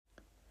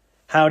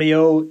Howdy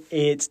all,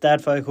 it's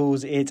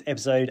Dadfocals, it's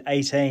episode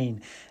 18,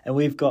 and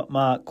we've got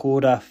Mark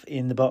Corduff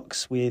in the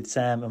box with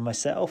Sam and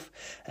myself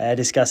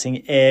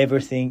discussing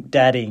everything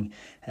dadding.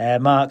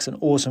 Mark's an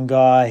awesome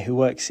guy who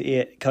works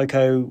at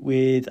Coco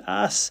with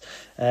us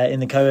in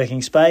the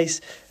co-working space.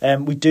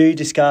 We do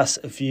discuss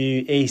a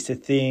few Easter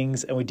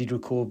things, and we did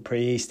record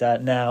pre-Easter.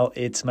 Now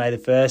it's May the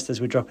 1st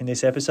as we're dropping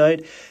this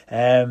episode,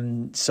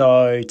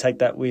 so take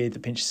that with a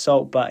pinch of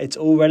salt, but it's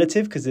all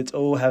relative because it's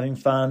all having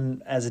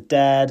fun as a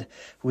dad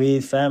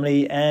with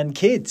family and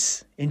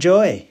kids.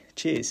 Enjoy.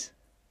 Cheers.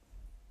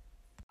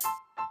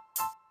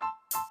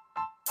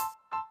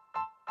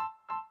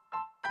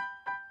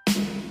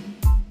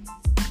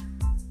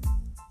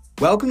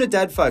 Welcome to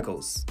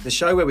Dadfocals, the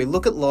show where we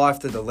look at life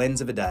through the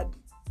lens of a dad.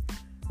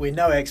 We're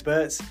no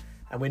experts,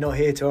 and we're not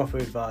here to offer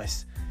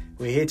advice.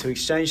 We're here to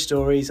exchange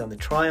stories on the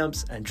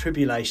triumphs and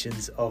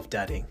tribulations of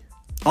dadding.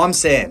 I'm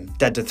Sam,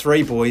 dad to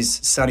 3 boys,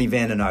 Sonny,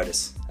 Van and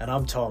Otis. And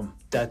I'm Tom,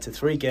 dad to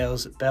 3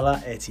 girls, Bella,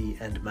 Etty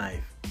and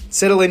Maeve.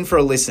 Settle in for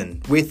a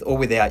listen, with or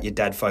without your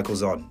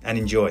Dadfocals on, and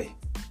enjoy.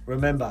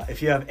 Remember,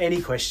 if you have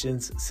any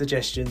questions,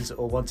 suggestions,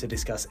 or want to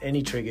discuss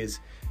any triggers,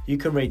 you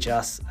can reach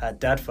us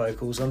at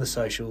Dadfocals on the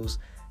socials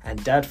and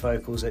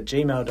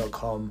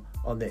dadfocals@gmail.com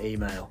on the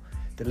email.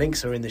 The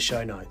links are in the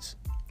show notes.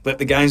 Let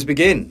the games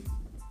begin.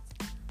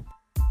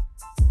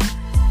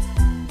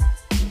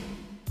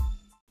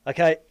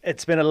 Okay,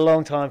 it's been a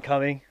long time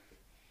coming.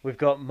 We've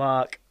got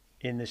Mark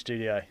in the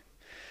studio.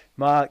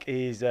 Mark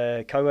is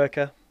a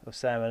co-worker of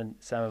Sam and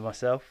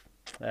myself.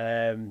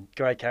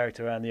 Great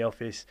character around the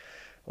office.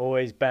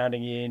 Always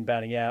bounding in,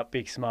 bounding out,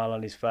 big smile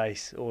on his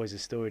face, always a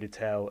story to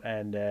tell,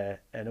 and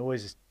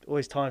always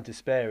time to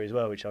spare as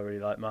well, which I really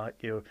like, Mark.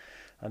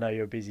 I know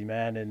you're a busy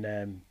man,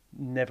 and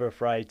never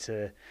afraid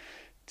to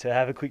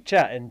have a quick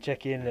chat and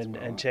check in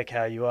and check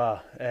how you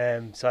are.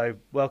 So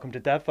welcome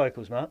to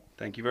Dadfocals, Mark.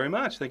 Thank you very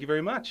much. Thank you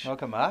very much.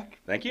 Welcome, Mark.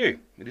 Thank you.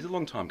 It is a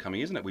long time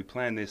coming, isn't it? We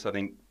planned this, I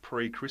think,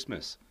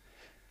 pre-Christmas.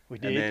 We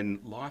did. And then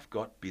life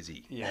got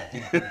busy. Yeah,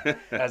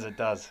 as it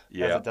does.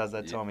 Yeah. As it does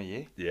that time of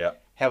year. Yeah.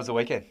 How was the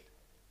weekend?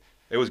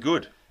 It was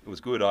good. It was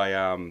good.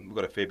 We've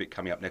got a fair bit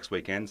coming up next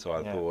weekend, so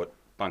I thought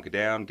bunker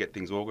down, get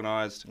things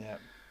organised. Yeah.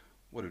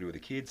 What did we do with the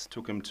kids?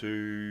 Took them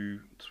to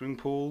swimming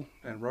pool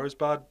and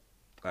Rosebud,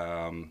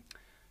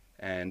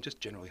 and just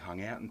generally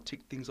hung out and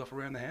ticked things off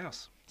around the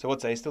house. So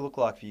what's Easter look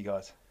like for you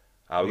guys?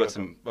 I've got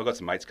some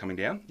mates coming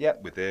down.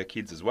 Yep. With their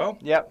kids as well.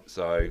 Yep.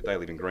 So they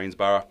live in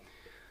Greensborough.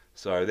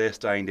 So they're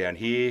staying down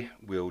here.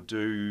 We'll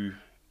do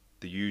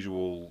the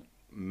usual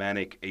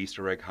manic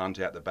Easter egg hunt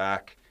out the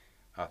back.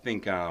 I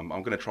think I'm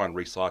going to try and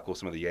recycle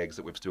some of the eggs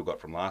that we've still got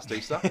from last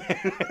Easter.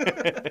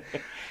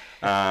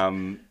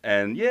 And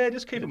yeah,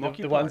 just keep them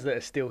occupied. The ones that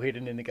are still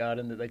hidden in the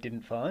garden that they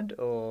didn't find,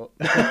 or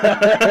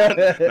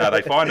no,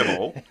 they find them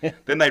all.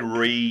 Then they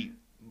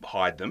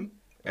re-hide them,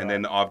 and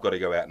then I've got to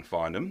go out and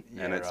find them.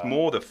 Yeah, and it's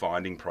more the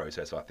finding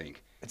process, I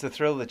think. It's a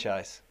thrill of the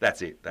chase.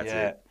 That's it. That's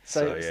it.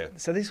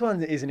 So this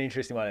one is an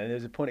interesting one, and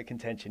there's a point of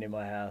contention in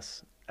my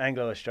house.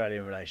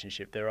 Anglo-Australian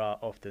relationship, there are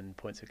often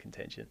points of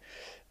contention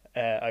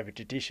over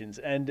traditions,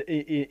 and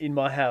in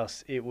my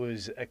house it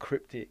was a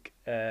cryptic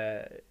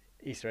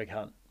Easter egg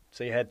hunt.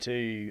 So you had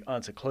to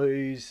answer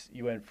clues,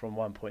 you went from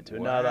one point to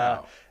another,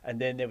 and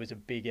then there was a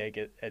big egg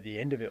at the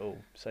end of it all.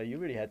 So you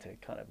really had to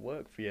kind of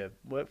work for your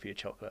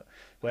chocolate.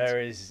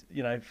 Whereas,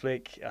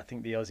 Flick, I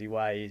think the Aussie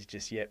way is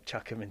just,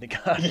 chuck them in the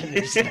garden and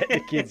just let the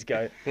kids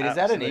go. But is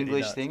that an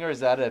English thing or is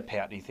that a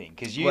Pountney thing?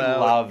 Because you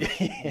love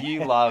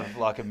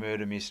like a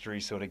murder mystery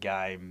sort of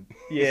game.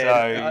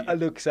 Yeah, so...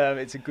 look, Sam,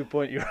 it's a good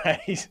point you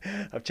raise.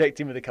 I've checked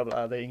in with a couple of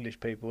other English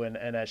people, and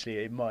actually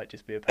it might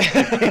just be a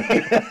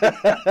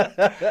Pountney.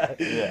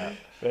 Yeah.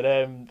 But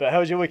how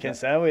was your weekend,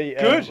 Sam?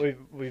 Good.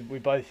 We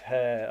both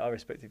our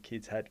respective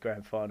kids had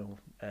grand final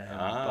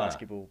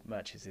basketball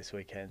matches this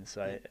weekend.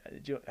 So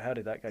how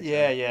did that go?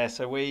 Yeah.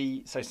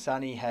 So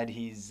Sonny had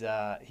his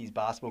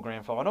basketball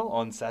grand final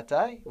on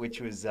Saturday,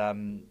 which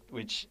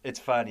it's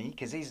funny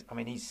because he's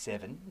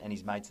 7 and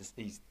his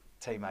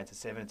teammates are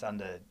 7. It's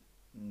under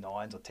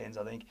 9s or 10s,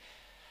 I think.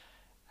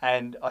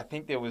 And I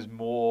think there was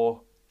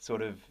more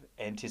sort of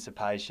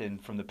anticipation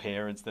from the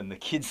parents than the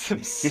kids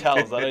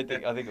themselves. I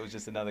think it was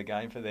just another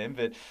game for them.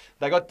 But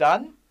they got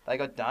done,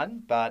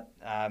 but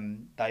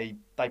they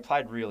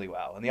played really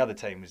well. And the other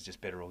team was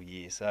just better all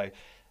year. So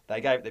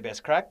they gave it their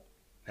best crack.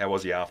 How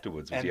was he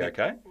afterwards? Was he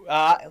okay?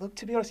 Look,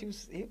 to be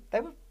honest, they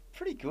were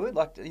pretty good.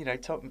 Like,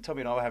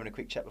 Tommy and I were having a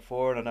quick chat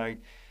before, and I know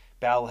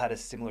Bal had a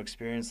similar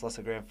experience, lost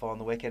a grand final on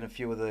the weekend. A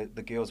few of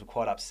the girls were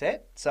quite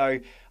upset. So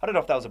I don't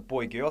know if that was a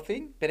boy-girl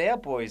thing, but our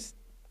boys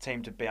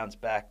seemed to bounce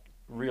back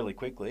really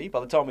quickly. By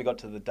the time we got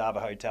to the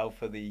Darva Hotel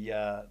for the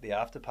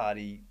after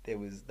party, they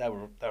were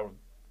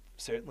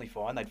certainly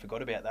fine. They'd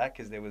forgot about that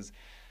because there was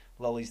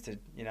lollies to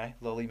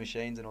lolly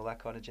machines and all that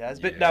kind of jazz.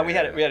 But no, we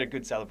had a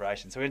good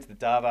celebration. So we went to the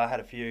Darva, had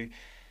a few,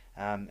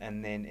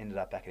 and then ended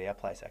up back at our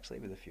place actually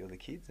with a few of the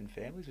kids and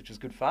families, which was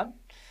good fun.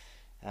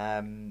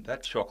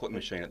 That chocolate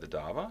machine at the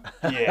Darva.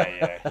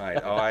 Yeah.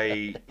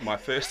 Mate, my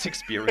first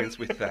experience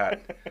with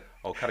that,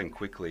 I'll cut in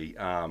quickly.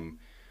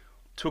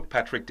 took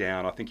Patrick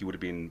down. I think he would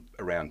have been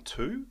around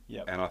 2.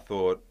 Yep. And I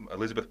thought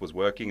Elizabeth was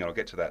working, and I'll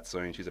get to that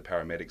soon. She's a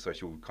paramedic, so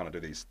she'll kind of do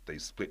these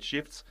split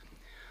shifts.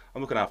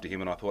 I'm looking after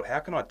him, and I thought, how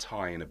can I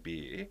tie in a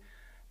beer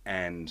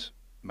and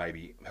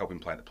maybe help him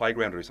play at the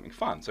playground or do something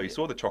fun? So he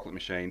saw the chocolate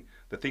machine.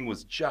 The thing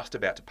was just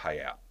about to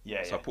pay out.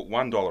 So I put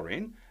 $1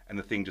 in, and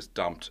the thing just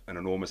dumped an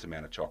enormous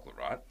amount of chocolate,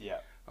 right? Yeah.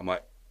 I'm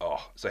like,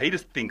 oh. So he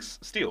just thinks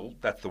still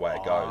that's the way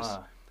it goes.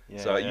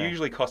 So it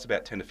usually costs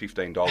about $10 to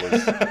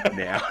 $15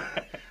 now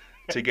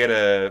to get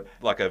a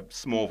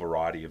small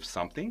variety of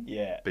something.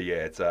 Yeah. But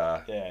yeah, it's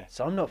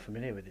So I'm not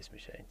familiar with this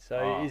machine.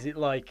 So is it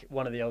like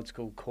one of the old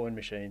school coin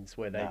machines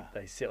where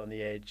they sit on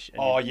the edge?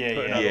 And Oh you yeah,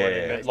 put yeah, another one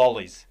in? But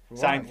lollies, Right,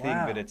 same thing,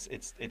 wow. but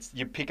it's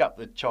you pick up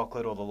the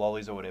chocolate or the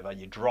lollies or whatever,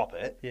 you drop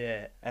it,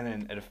 Yeah. and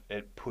then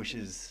it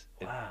pushes.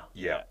 Wow.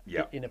 yeah.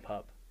 In a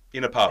pub.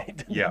 In a pub.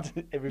 Yeah.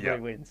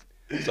 Everybody wins.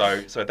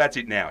 So that's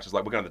it now. It's just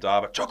like we're going to the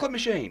Darva chocolate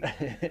machine.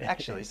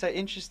 Actually, so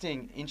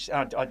interesting.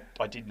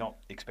 I did not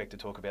expect to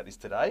talk about this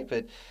today,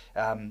 but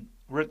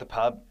we're at the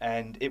pub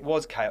and it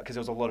was chaos because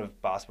there was a lot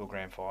of basketball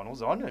grand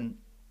finals on. And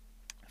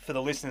for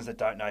the listeners that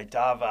don't know,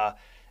 Darva,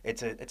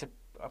 it's a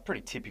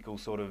pretty typical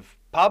sort of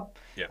pub.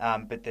 Yeah.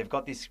 But they've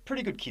got this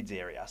pretty good kids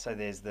area. So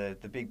there's the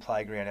big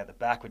playground out the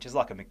back, which is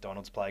like a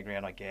McDonald's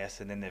playground, I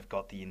guess, and then they've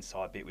got the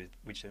inside bit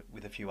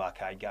with a few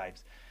arcade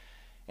games.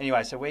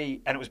 Anyway,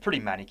 and it was pretty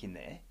manic in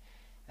there.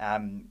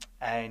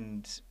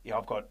 And you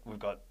know, we've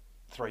got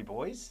 3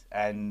 boys,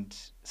 and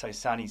so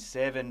Sonny's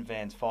 7,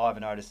 Van's 5,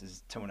 and Otis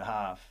is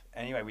 2.5.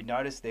 Anyway, we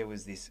noticed there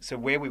was this. So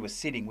where we were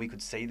sitting, we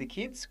could see the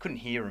kids. Couldn't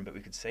hear them, but we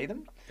could see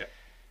them. Yeah.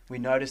 We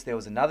noticed there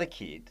was another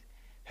kid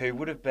who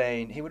would have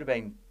been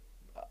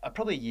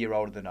probably a year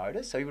older than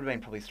Otis, so he would have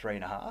been probably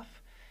 3.5,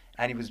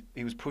 and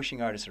he was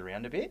pushing Otis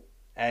around a bit,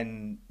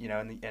 and you know,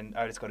 and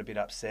Otis got a bit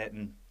upset,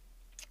 and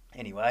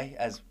anyway,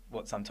 as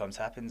what sometimes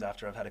happens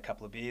after I've had a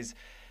couple of beers.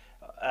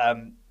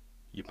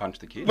 You punch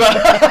the kid.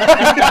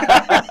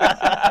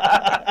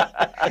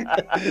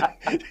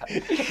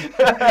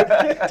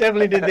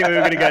 Definitely didn't think we were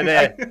going to go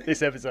there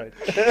this episode.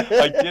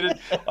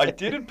 I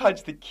didn't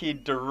punch the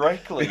kid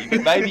directly,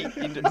 but maybe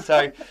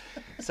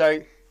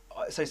so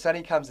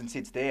Sonny comes and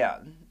sits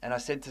down, and I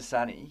said to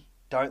Sonny,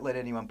 "Don't let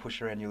anyone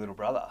push around your little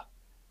brother,"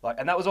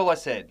 and that was all I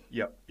said.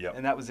 Yep.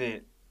 And that was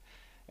it.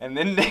 And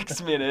then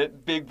next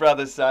minute, big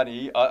brother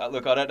Sonny, I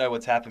don't know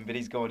what's happened, but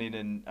he's gone in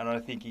and I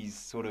think he's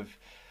sort of,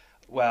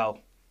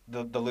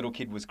 the little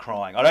kid was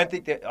crying. I don't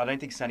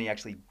think Sonny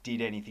actually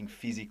did anything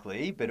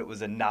physically, but it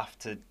was enough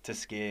to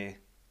scare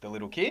the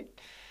little kid.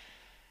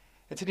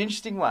 It's an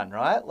interesting one,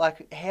 right?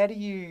 Like, how do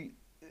you...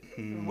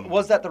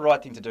 Was that the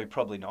right thing to do?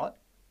 Probably not.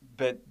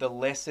 But the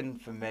lesson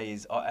for me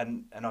is,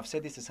 and I've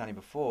said this to Sonny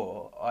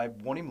before, I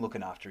want him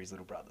looking after his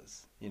little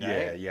brothers, you know?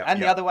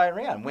 And the other way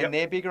around. When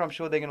they're bigger, I'm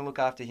sure they're going to look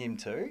after him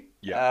too.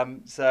 Yeah.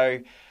 So,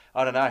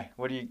 I don't know.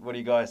 What do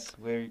you guys,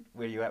 where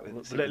are you at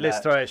with Let's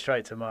throw it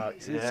straight to Mark.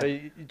 Yeah. So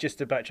just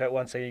to backtrack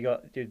one, so you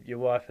got your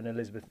wife and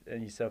Elizabeth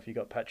and yourself, you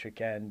got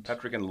Patrick and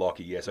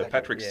Lockie, yeah. So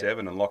Patrick's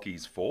 7 and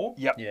Lockie's 4.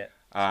 Yep. Yeah.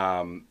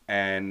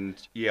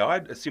 And yeah, I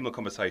had a similar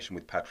conversation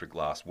with Patrick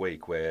last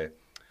week where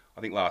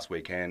I think last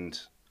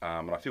weekend,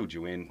 and I filled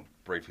you in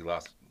briefly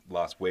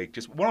last week,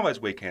 just one of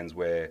those weekends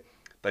where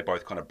they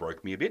both kind of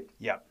broke me a bit.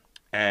 Yep.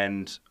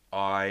 And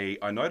I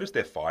noticed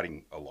they're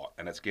fighting a lot,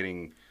 and it's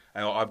getting...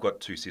 And I've got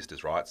 2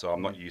 sisters, right? So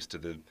I'm not used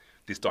to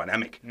this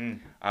dynamic.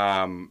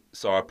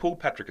 So I pulled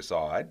Patrick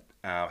aside,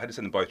 had to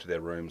send them both to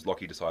their rooms.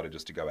 Lockie decided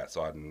just to go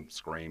outside and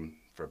scream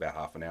for about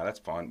half an hour. That's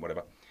fine,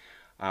 whatever.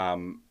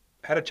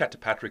 Had a chat to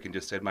Patrick and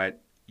just said, mate,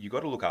 you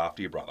got to look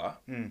after your brother,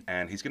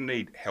 and he's going to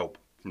need help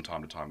from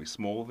time to time. He's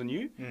smaller than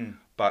you,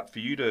 but for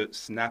you to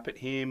snap at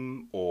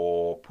him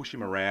or push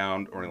him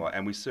around or anything like,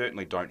 and we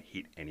certainly don't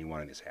hit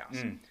anyone in this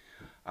house.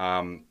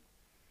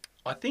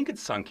 I think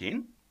it's sunk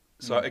in.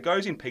 So it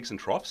goes in peaks and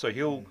troughs. So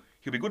he'll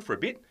be good for a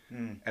bit,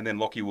 and then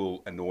Lockie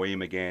will annoy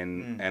him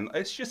again, and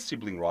it's just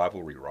sibling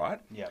rivalry, right?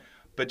 Yeah.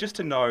 But just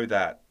to know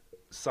that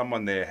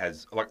someone there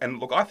has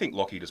I think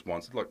Lockie just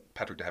wants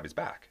Patrick to have his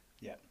back.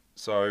 Yeah.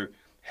 So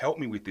help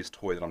me with this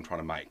toy that I'm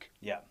trying to make.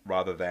 Yeah.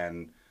 Rather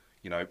than,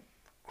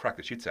 crack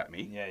the shits at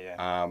me.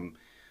 Yeah.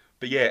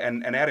 But yeah,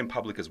 and out in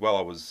public as well.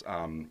 I was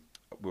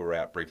we were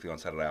out briefly on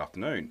Saturday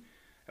afternoon.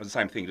 It was the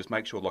same thing. Just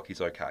make sure Lockie's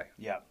okay.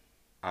 Yeah.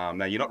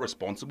 Now, you're not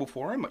responsible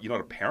for him. You're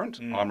not a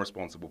parent. I'm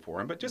responsible for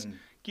him. But just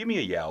give me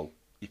a yell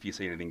if you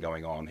see anything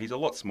going on. He's a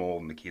lot smaller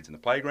than the kids in the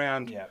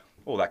playground,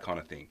 all that kind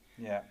of thing.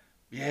 Yeah.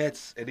 Yeah,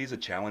 it is a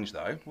challenge,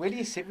 though. Where do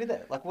you sit with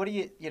it? Like, what do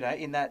you,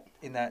 in that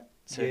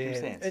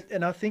circumstance? Yeah.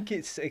 And I think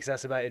it's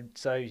exacerbated.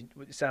 So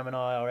Sam and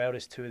I, our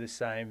eldest 2 are the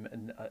same,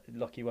 and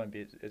Lockie won't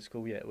be at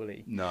school yet, will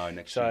he? No,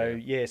 next So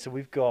year. so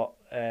we've got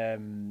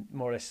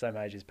more or less the same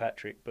age as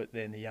Patrick, but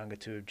then the younger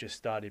 2 have just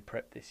started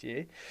prep this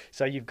year.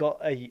 So you've got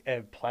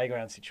a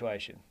playground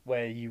situation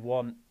where you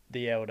want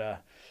the elder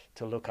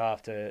to look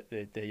after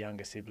the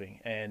younger sibling,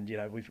 and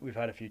we've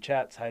had a few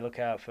chats. Hey, look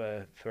out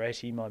for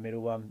Etty, my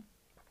middle one.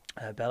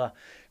 Bella.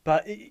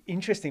 But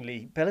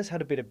interestingly, Bella's had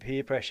a bit of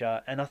peer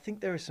pressure, and I think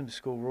there are some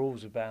school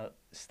rules about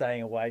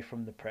staying away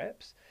from the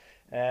preps.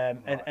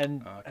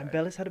 And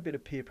Bella's had a bit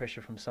of peer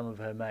pressure from some of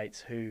her mates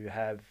who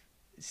have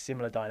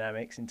similar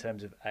dynamics in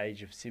terms of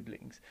age of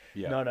siblings.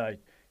 Yeah. No,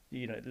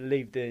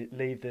 leave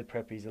the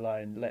preppies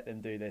alone, let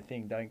them do their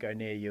thing. Don't go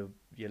near your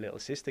little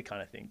sister,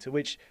 kind of thing. To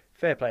which,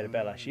 fair play to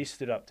Bella, she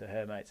stood up to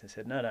her mates and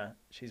said, no,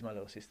 she's my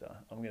little sister.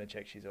 I'm going to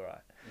check she's all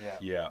right.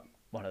 Yeah.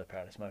 One of the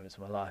proudest moments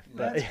of my life.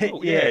 But But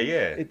cool.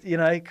 Yeah.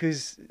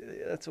 because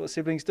that's what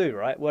siblings do,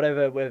 right?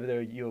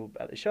 Whether you're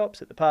at the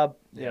shops, at the pub,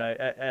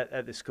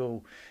 at the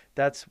school,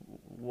 that's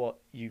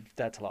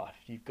life.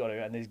 You've got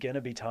to, and there's going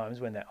to be times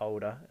when they're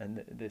older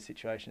and the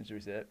situation's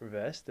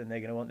reversed, and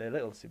they're going to want their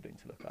little sibling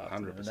to look after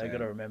 100%. them, and they've got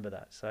to remember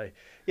that. So,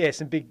 yeah,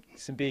 some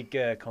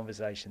big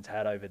conversations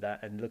had over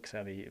that, and look,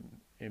 Sammy,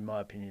 in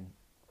my opinion.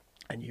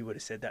 And you would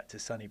have said that to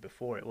Sonny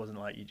before. It wasn't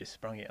like you just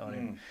sprung it on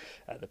him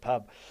at the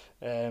pub.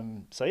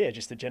 So, yeah,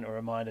 just a gentle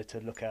reminder to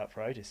look out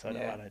for Otis. I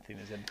don't think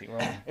there's anything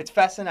wrong. It's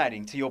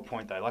fascinating, to your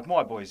point, though. Like,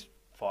 my boys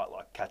fight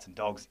like cats and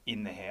dogs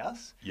in the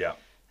house. Yeah.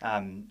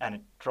 And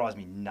it drives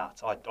me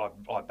nuts. I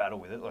battle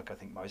with it, like I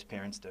think most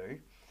parents do.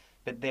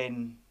 But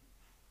then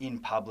in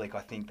public,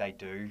 I think they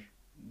do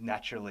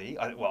naturally,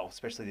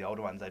 especially the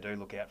older ones, they do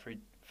look out for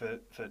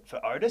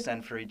Otis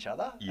and for each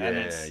other. Yeah, and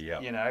it's,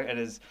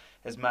 and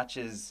as much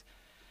as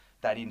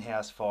that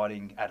in-house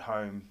fighting at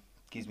home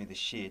gives me the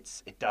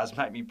shits, it does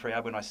make me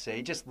proud when I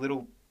see just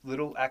little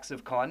acts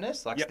of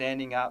kindness, like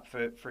standing up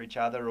for each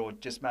other, or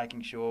just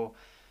making sure,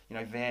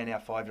 Van, our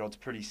 5-year-old's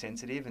pretty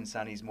sensitive, and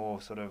Sonny's more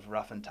sort of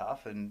rough and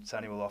tough, and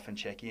Sonny will often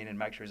check in and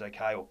make sure he's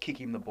okay, or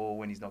kick him the ball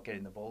when he's not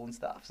getting the ball and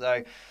stuff.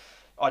 So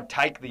I'd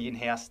take the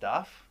in-house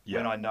stuff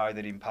when I know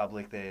that in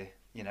public they're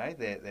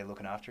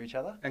looking after each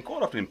other. And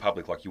quite often in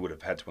public, like you would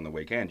have had to on the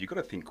weekend, you've got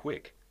to think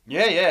quick.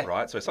 Yeah.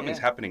 Right? So something's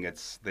happening,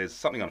 there's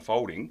something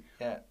unfolding.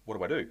 Yeah. What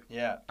do I do?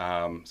 Yeah.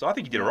 So I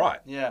think you did it right.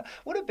 Yeah.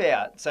 What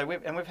about,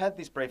 we've had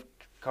this brief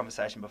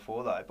conversation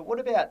before though, but what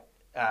about,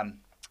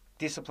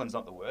 discipline's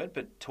not the word,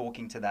 but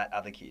talking to that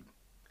other kid?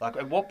 Like,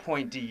 at what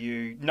point do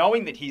you,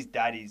 knowing that his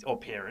dad or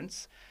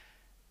parents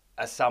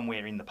are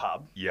somewhere in the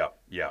pub,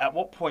 at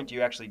what point do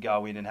you actually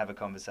go in and have a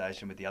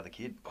conversation with the other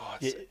kid?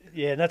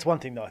 And that's one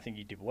thing that I think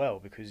you did well,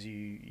 because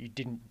you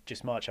didn't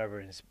just march over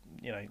and,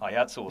 I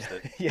outsourced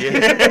it.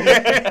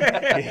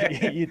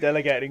 You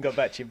delegated and got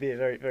back to your beer.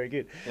 Very, very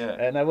good.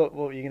 Yeah. Now, what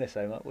were you going to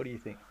say, Mark? What do you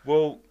think?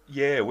 Well,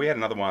 we had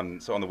another one.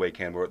 So on the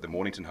weekend, we're at the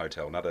Mornington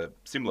Hotel, another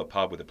similar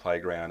pub with a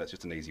playground. It's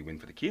just an easy win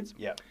for the kids.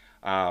 Yeah.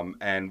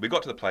 And we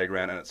got to the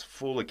playground, and it's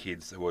full of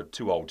kids who are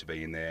too old to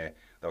be in there.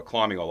 They were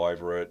climbing all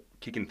over it,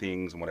 kicking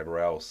things and whatever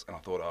else. And I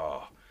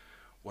thought,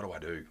 what do I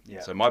do?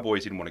 Yeah. So my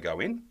boys didn't want to go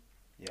in.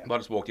 Yeah. But I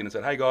just walked in and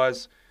said, hey,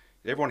 guys,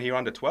 everyone here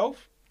under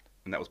 12?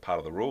 And that was part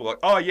of the rule. Like,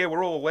 oh, yeah,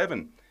 we're all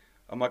 11.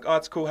 I'm like, oh,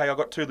 it's cool. Hey, I've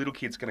got 2 little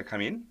kids going to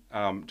come in.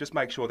 Just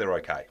make sure they're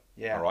okay.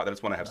 Yeah. All right, they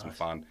just want to have some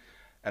fun.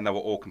 And they were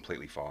all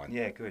completely fine.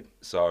 Yeah, good.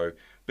 So,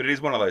 but it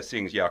is one of those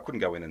things, I couldn't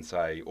go in and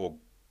say, or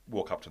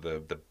walk up to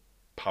the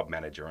pub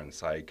manager and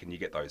say, can you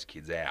get those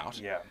kids out?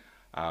 Yeah.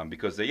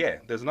 Because,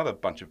 there's another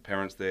bunch of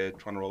parents there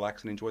trying to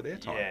relax and enjoy their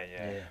time.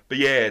 Yeah. But,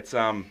 it's...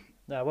 No,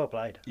 well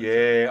played.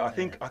 Yeah, I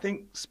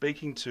think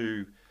speaking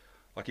to,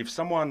 like, if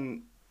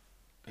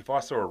I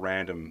saw a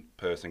random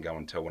person go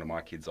and tell one of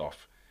my kids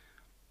off,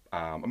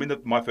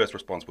 my first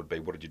response would be,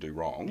 what did you do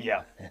wrong?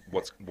 Yeah.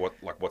 What's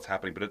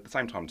happening? But at the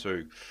same time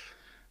too,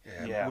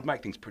 it would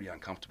make things pretty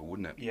uncomfortable,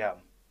 wouldn't it? Yeah,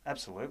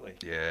 absolutely.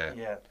 Yeah.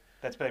 Yeah,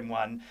 that's been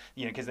one,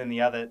 because then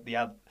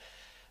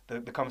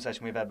the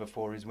conversation we've had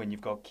before is when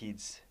you've got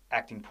kids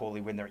acting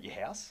poorly when they're at your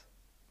house,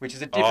 which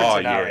is a different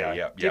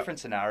scenario. Different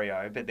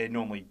scenario, but they're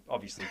normally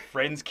obviously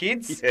friends'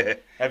 kids. Yeah.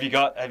 Have you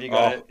got an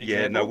example?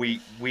 Yeah, no, we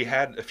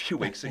had a few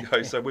weeks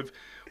ago. So we've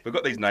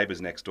got these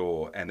neighbours next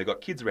door, and they've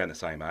got kids around the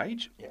same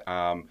age.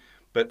 Yeah.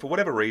 But for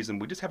whatever reason,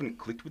 we just haven't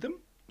clicked with them.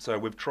 So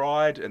we've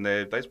tried, and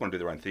they just want to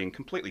do their own thing,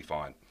 completely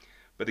fine.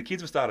 But the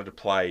kids have started to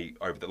play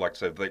over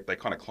they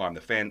kind of climb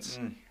the fence,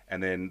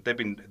 and then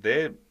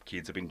their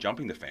kids have been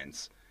jumping the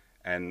fence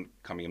and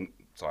coming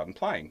inside and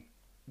playing,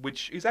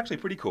 which is actually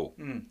pretty cool.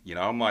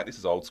 I'm like, this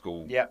is old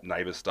school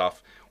neighbour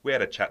stuff. We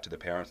had a chat to the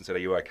parents and said, are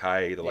you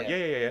okay? They're like,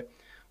 yeah.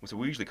 So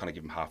we usually kind of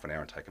give them half an hour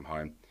and take them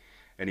home.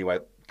 Anyway,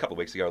 a couple of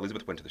weeks ago,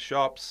 Elizabeth went to the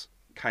shops,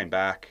 came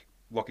back,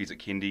 Lockie's at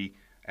kindy,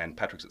 and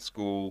Patrick's at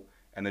school,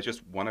 and there's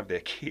just one of their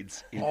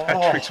kids in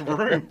Patrick's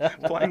room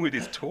playing with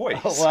his toys.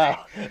 Oh,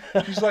 wow.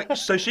 She's like,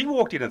 so she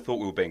walked in and thought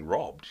we were being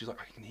robbed. She's like,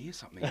 I can hear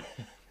something.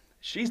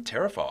 She's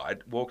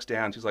terrified, walks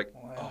down, she's like,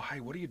 oh, hey,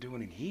 what are you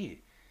doing in here?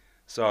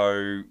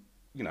 So,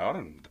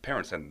 the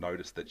parents hadn't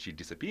noticed that she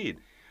disappeared.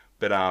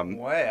 But,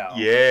 wow.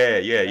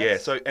 Yeah.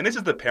 So, and this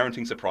is the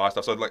parenting surprise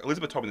stuff. So, like,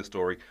 Elizabeth told me the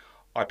story.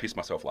 I pissed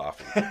myself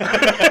laughing.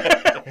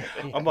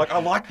 I'm like, I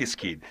like this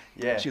kid.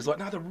 Yeah. She's like,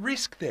 no, the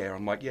risk there.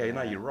 I'm like,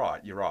 you're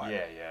right.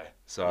 Yeah.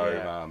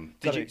 So,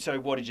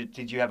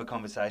 did you have a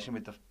conversation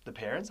with the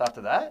parents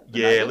after that?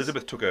 Yeah,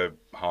 Elizabeth took her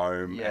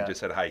home and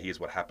just said, hey, here's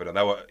what happened. And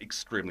they were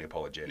extremely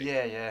apologetic.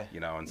 Yeah.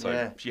 And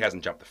so she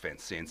hasn't jumped the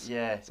fence since.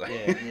 Yeah. So.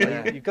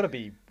 Yeah. You've got to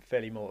be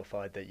fairly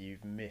mortified that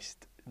you've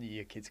missed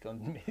your kid's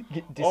gone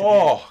disappeared.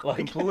 Oh, Like-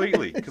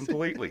 completely.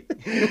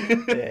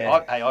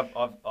 Yeah.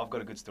 I've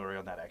got a good story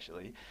on that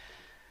actually.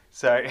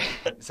 So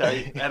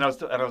and I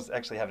was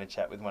actually having a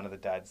chat with one of the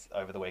dads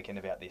over the weekend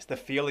about this. The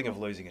feeling of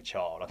losing a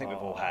child. I think we've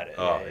all had it.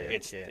 Oh, yeah.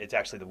 It's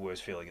actually the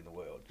worst feeling in the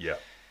world. Yeah.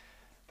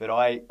 But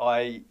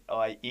I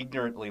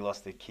ignorantly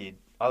lost a kid.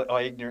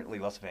 I ignorantly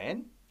lost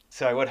Van.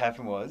 So what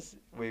happened was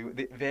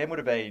Van would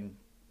have been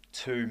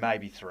 2,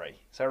 maybe 3.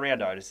 So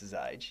around Otis's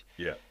age.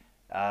 Yeah.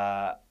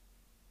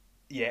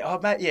 He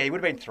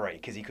would have been 3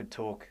 because he could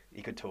talk.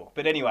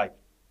 But anyway,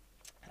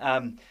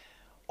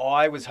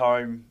 I was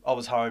home.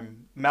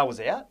 Mel was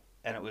out,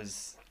 and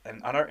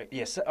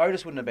so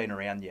Otis wouldn't have been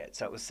around yet.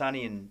 So it was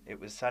Sonny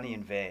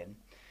and Van,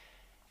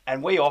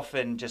 and we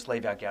often just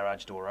leave our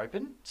garage door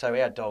open. So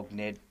our dog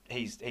Ned,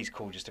 he's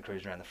cool just to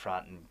cruise around the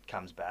front and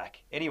comes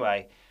back.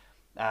 Anyway,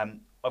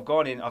 I've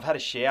gone in. I've had a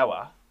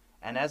shower,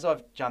 and as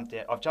I've jumped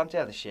out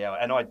of the shower,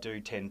 and I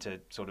do tend to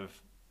sort of.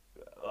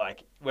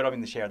 Like, when I'm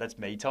in the shower, that's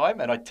me time,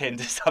 and I tend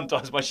to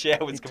sometimes my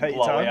showers can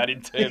blow out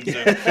in terms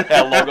of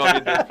how long I'm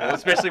in there for,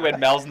 especially when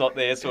Mel's not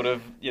there, sort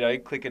of,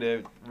 clicking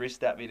her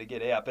wrist at me to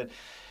get out. But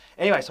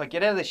anyway, so I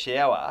get out of the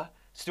shower,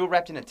 still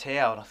wrapped in a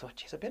towel, and I thought,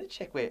 geez, I better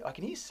check I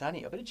can hear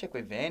Sonny, I better check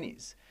where Van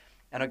is.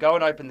 And I go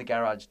and open the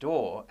garage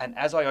door, and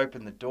as I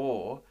open the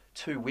door,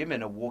 2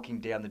 women are walking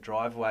down the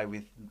driveway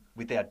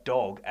with our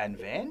dog and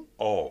Van.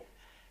 Oh.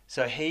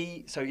 So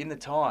in the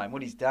time,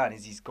 what he's done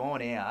is he's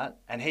gone out,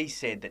 and he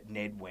said that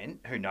Ned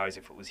went. Who knows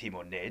if it was him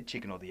or Ned,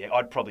 chicken or the egg?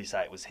 I'd probably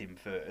say it was him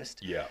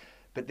first. Yeah.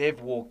 But they've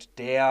walked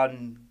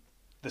down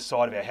the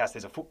side of our house.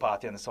 There's a footpath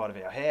down the side of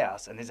our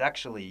house, and there's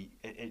actually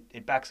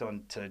it backs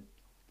onto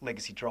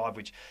Legacy Drive,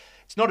 which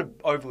it's not an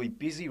overly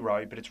busy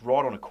road, but it's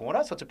right on a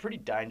corner, so it's a pretty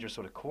dangerous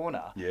sort of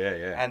corner. Yeah,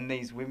 yeah. And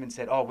these women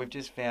said, "Oh, we've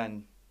just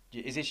found.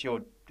 Are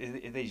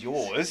these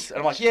yours?" And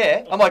I'm like,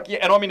 "Yeah."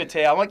 And I'm in a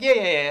towel. I'm like,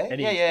 "Yeah."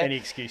 Any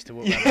excuse to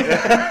walk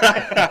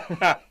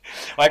around.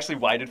 I actually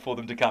waited for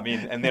them to come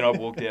in, and then I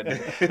walked out.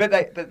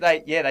 But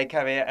they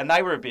came out, and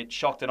they were a bit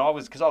shocked, and I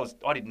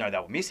didn't know they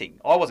were missing.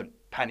 I wasn't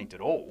panicked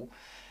at all,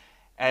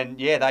 and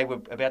they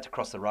were about to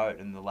cross the road,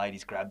 and the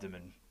ladies grabbed them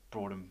and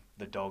brought them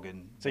the dog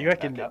and. So do you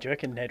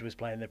reckon Ned was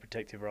playing the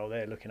protective role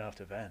there, looking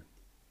after Van?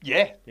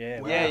 Yeah.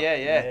 Yeah. Wow.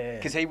 Yeah.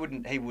 Because he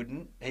wouldn't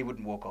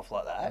walk off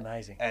like that.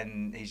 Amazing.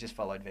 And he's just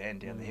followed Van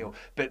down the hill.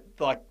 But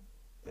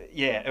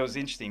it was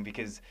interesting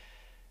because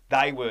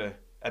they were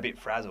a bit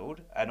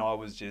frazzled, and I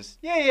was just,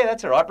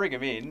 that's all right, bring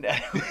him in,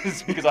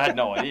 because I had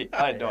no idea.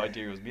 I had no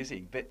idea he was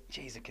missing. But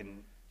geez, you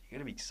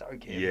got to be so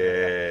careful.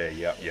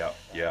 Yeah.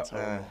 That's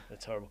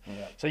horrible.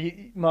 Yeah. So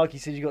Mark, you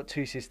said you got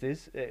 2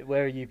 sisters.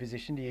 Where are you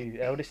positioned? Are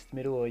you eldest,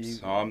 middle, or are you?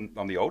 So I'm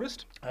the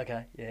oldest.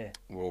 Okay, yeah.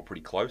 We're all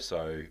pretty close.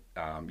 So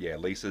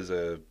Lisa's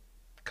a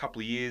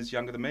couple of years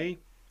younger than me,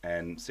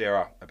 and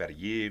Sarah about a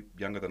year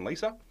younger than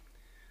Lisa.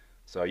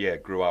 So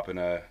grew up in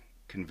a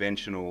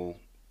conventional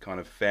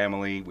kind of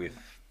family with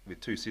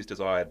 2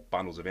 sisters. I had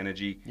bundles of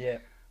energy. Yeah.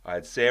 I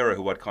had Sarah,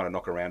 who I'd kind of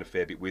knock around a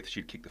fair bit with.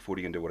 She'd kick the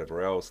footy and do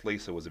whatever else.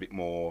 Lisa was a bit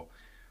more.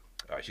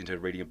 She's into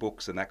reading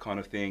books and that kind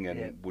of thing,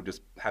 and we're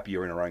just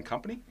happier in her own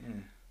company.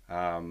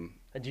 And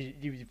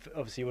you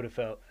obviously would have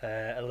felt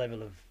a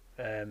level of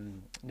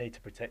need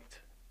to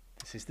protect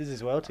the sisters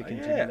as well to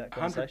continue that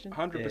conversation.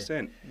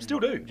 100%. Still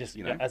do. Just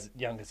as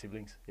younger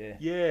siblings. Yeah.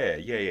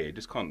 Yeah.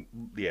 Just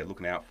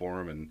looking out for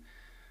them, and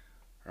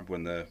I remember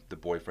when the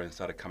boyfriend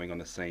started coming on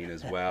the scene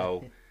as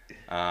well.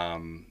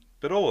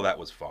 But all of that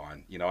was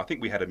fine. I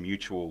think we had a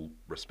mutual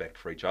respect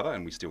for each other,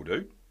 and we still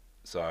do.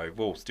 So we've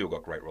all still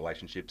got great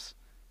relationships.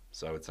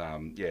 So it's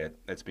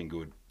it's been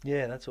good.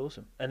 Yeah, that's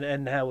awesome.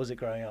 And how was it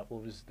growing up?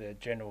 What was the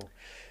general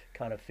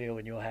kind of feel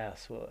in your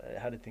house?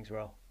 How did things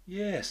roll?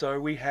 Yeah, so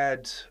we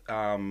had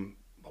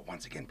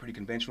once again pretty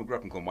conventional. Grew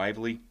up in Glen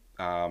Waverley.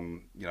 I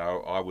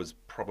was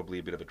probably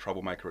a bit of a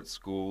troublemaker at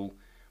school.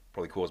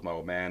 Probably caused my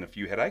old man a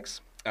few headaches.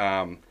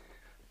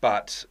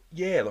 But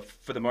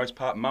for the most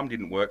part, Mum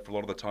didn't work for a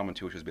lot of the time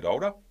until she was a bit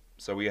older.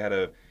 So we had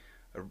a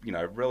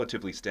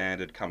relatively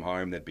standard come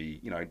home. There'd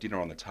be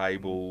dinner on the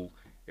table.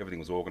 Everything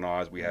was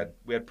organised. We had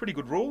pretty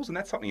good rules, and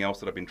that's something else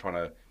that I've been trying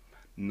to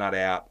nut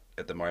out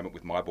at the moment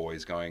with my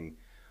boys. Going,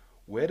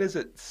 where does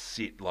it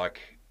sit?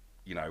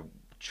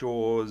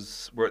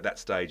 Chores. We're at that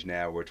stage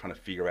now. Where we're trying to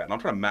figure out, and I'm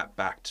trying to map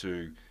back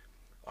to.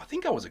 I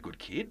think I was a good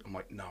kid. I'm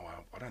like, no,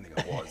 I don't think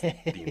I was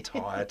the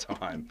entire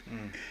time.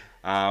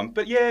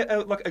 But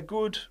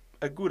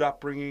a good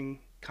upbringing.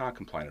 Can't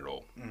complain at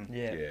all.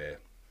 Yeah.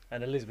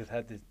 And Elizabeth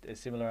had a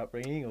similar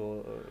upbringing,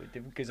 or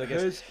different? Because I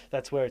guess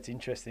that's where it's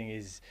interesting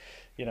is,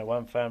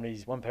 one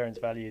parent's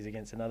values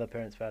against another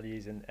parent's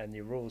values, and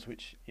your rules,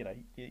 which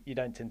you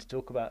don't tend to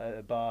talk about at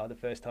a bar the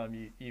first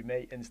time you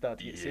meet and start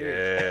to get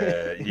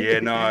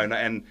serious. No,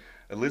 and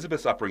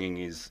Elizabeth's upbringing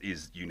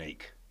is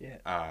unique.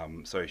 Yeah.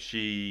 So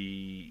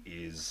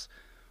she's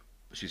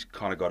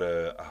kind of got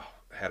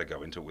how to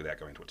go into it without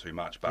going into it too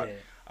much, but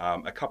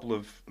a couple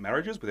of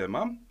marriages with her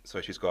mum.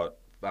 So she's got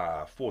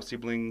 4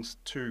 siblings,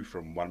 2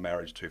 from one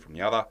marriage, 2 from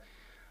the other.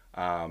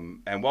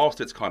 And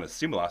whilst it's kind of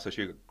similar, so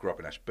she grew up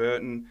in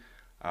Ashburton,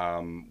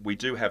 We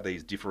do have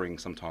these differing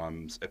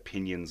sometimes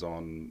opinions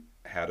on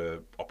how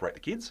to operate the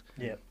kids.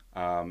 Yeah.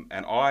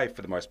 And I,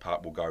 for the most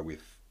part, will go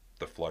with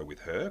the flow with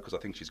her because I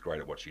think she's great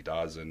at what she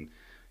does and,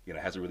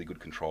 has a really good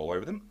control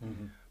over them.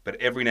 Mm-hmm. But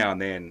every now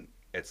and then,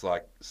 it's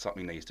like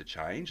something needs to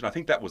change. And I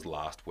think that was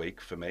last week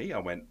for me. I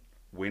went,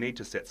 we need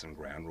to set some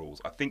ground rules.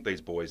 I think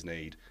these boys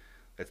need,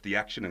 it's the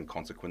action and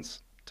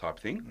consequence type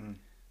thing.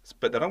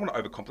 But they don't want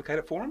to overcomplicate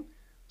it for them.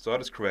 So I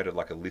just created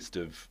like a list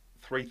of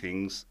 3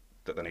 things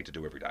that they need to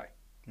do every day.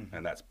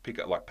 And that's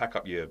pack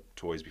up your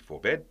toys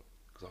before bed,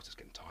 because I was just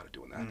getting tired of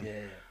doing that.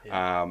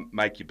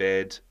 Make your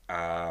bed,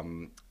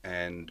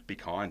 and be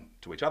kind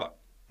to each other.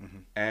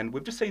 And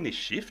we've just seen this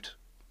shift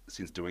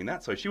since doing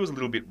that. So she was a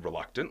little bit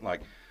reluctant, like,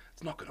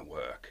 it's not going to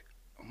work.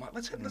 I'm like,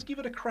 let's give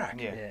it a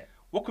crack. Yeah.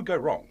 What could go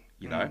wrong,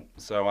 you know?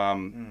 So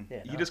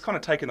you just kind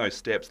of taking those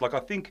steps. Like, I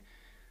think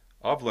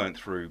I've learned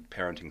through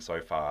parenting so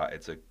far,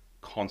 it's a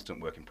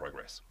constant work in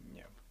progress.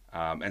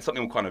 And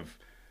something will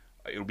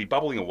it'll be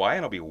bubbling away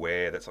and I'll be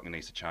aware that something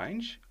needs to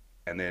change.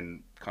 And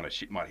then kind of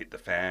shit might hit the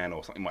fan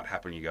or something might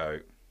happen. You go,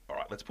 all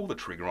right, let's pull the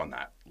trigger on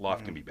that.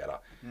 Life can be better.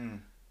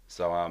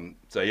 So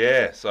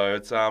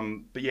it's,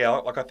 but yeah,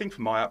 like I think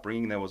for my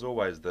upbringing, there was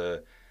always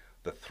the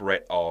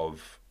threat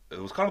of, it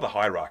was kind of the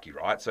hierarchy,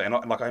 right? So, and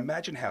I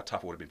imagine how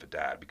tough it would have been for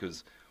Dad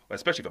because,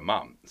 especially for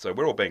Mum. So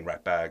we're all being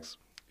rat bags.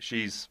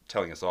 She's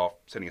telling us off,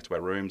 sending us to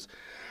our rooms.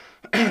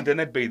 Then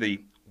there'd be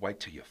the, wait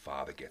till your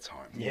father gets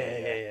home.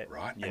 Yeah.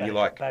 Right? Yeah. And you're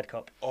like, bad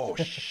cop. oh,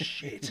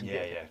 shit.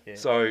 Yeah.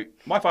 So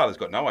my father's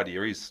got no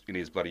idea. He's in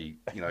his bloody,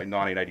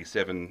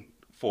 1987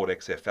 Ford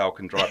XF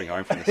Falcon driving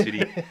home from the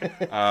city.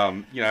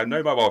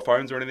 No mobile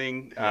phones or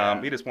anything.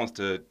 He just wants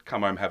to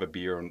come home, have a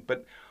beer.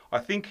 But I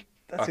think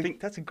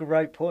that's a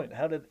great point.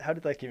 How did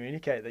they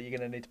communicate that you're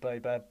going to need to play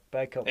bad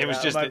cop? It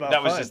was just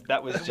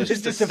that was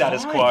just the a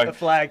status fine, quo. The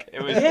flag.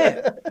 It was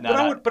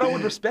but I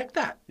would respect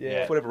that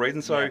for whatever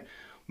reason. So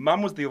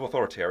Mum was the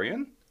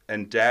authoritarian,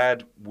 and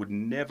Dad would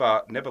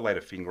never laid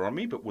a finger on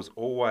me, but was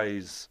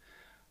always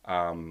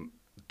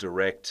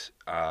direct.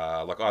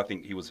 Like I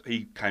think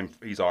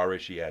he's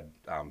Irish. He had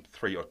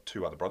 3 or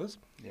 2 other brothers.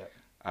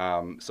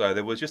 So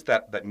there was just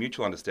that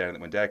mutual understanding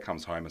that when Dad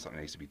comes home and something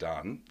needs to be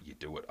done, you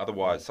do it.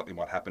 Otherwise, something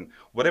might happen.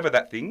 Whatever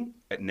that thing,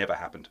 it never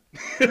happened.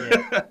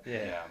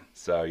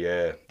 So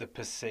the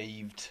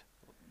perceived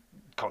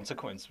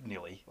consequence,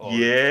 nearly. Or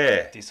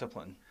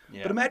discipline.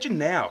 Yeah. But imagine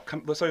now.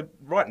 So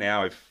right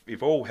now,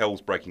 if all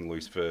hell's breaking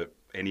loose for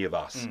any of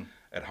us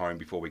at home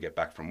before we get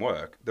back from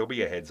work, there'll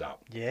be a heads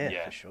up.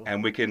 Yeah, for sure.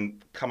 And we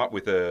can come up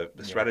with a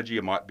strategy.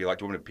 It might be like,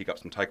 do you want me to pick up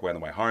some takeaway on the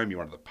way home? You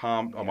want to the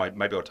pump?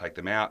 Maybe I'll take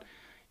them out.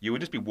 You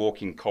would just be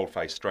walking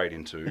cold-faced straight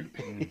into,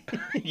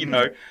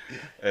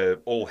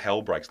 all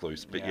hell breaks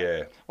loose. But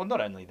Well,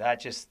 not only that,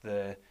 just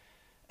and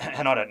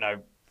I don't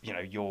know,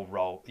 your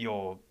role,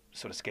 your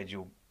sort of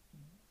schedule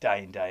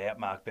day in, day out,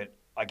 Mark, but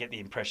I get the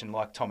impression,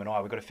 like Tom and I,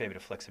 we've got a fair bit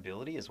of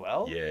flexibility as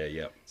well.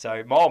 Yeah.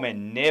 So my old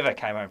man never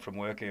came home from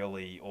work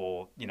early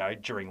or,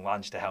 during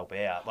lunch to help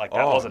out. Like,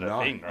 that wasn't a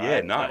thing, right?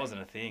 Yeah, no. That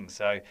wasn't a thing.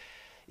 So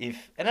and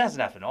it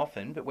hasn't happened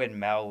often, but when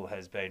Mel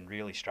has been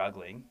really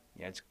struggling,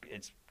 it's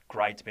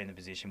great to be in the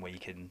position where you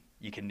can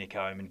nick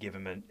home and give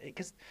them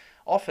because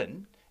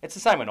often it's the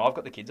same when I've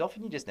got the kids.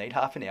 Often you just need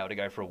half an hour to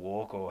go for a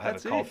walk or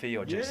have a coffee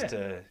or just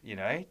to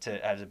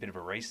have a bit of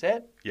a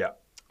reset. Yeah.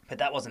 But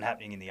that wasn't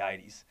happening in the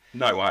 80s.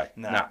 No way.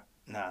 Nah.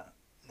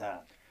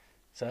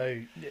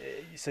 So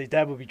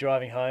Dad will be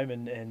driving home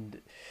and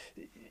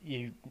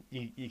you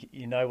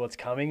know what's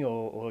coming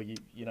or you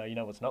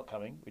know what's not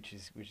coming, which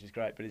is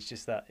great. But it's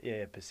just that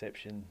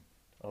perception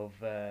of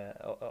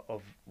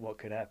what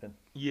could happen.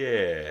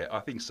 Yeah, I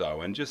think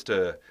so. And I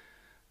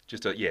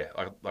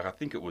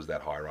think it was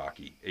that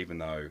hierarchy, even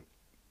though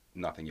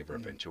nothing ever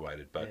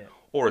eventuated,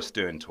 or a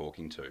stern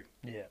talking to.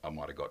 Yeah, I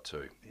might have got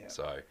to. Yeah.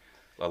 So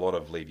a lot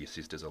of leave your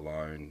sisters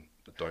alone,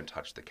 don't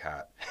touch the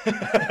cat.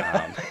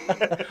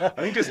 I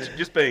think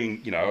just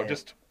being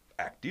just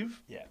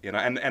active. Yeah.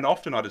 And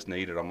often I just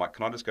need it. I'm like,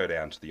 can I just go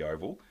down to the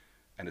oval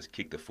and just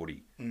kick the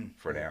footy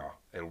for an hour?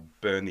 It'll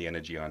burn the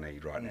energy I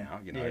need right now,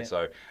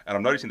 So, and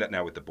I'm noticing that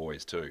now with the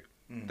boys too.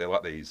 They're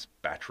like these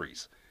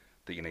batteries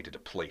that you need to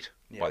deplete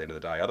by the end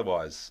of the day.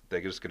 Otherwise,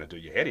 they're just going to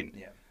do your head in.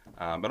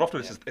 Yeah. But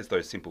often it's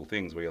those simple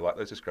things where you're like,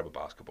 let's just grab a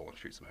basketball and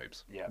shoot some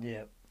hoops.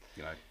 Yeah.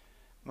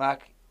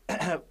 Mark,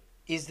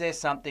 is there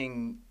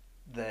something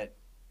that,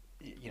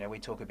 we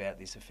talk about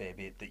this a fair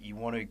bit, that you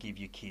want to give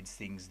your kids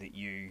things that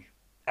you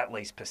at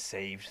least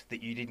perceived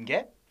that you didn't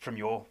get from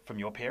your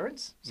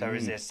parents? So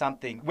is there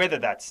something, whether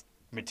that's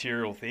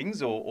material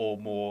things or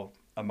more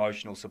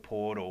emotional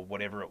support or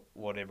whatever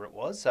it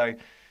was? So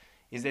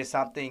is there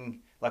something,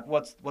 like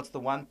what's the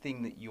one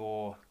thing that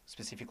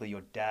specifically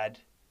your dad,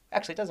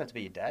 actually it doesn't have to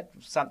be your dad,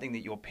 something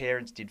that your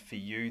parents did for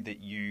you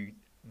that you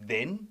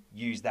then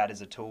use that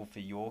as a tool for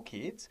your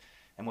kids?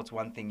 And what's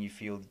one thing you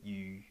feel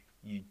you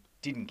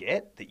didn't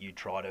get that you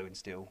try to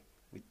instill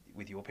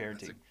with your parenting?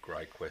 That's a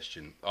great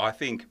question. I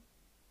think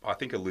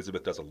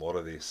Elizabeth does a lot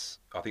of this.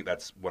 I think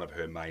that's one of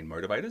her main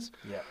motivators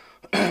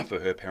for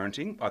her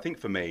parenting. I think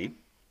for me,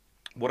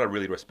 what I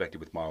really respected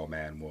with my old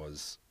man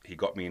was he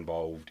got me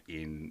involved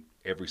in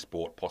every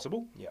sport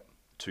possible Yep.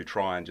 to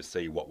try and just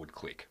see what would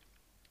click,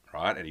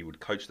 right? And he would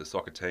coach the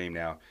soccer team.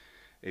 Now,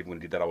 even when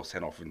he did that, I was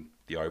sent off in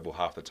the oval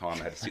half the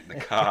time. I had to sit in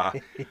the car.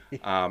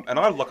 And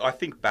I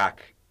think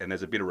back, and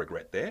there's a bit of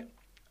regret there,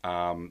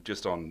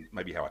 just on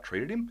maybe how I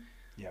treated him.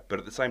 Yep. But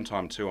at the same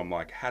time, too, I'm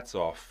like, hats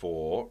off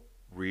for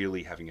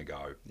really having a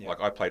go. Yep.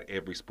 Like, I played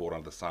every sport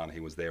under the sun. He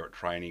was there at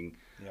training.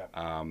 Yep.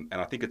 And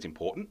I think it's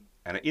important.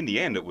 And in the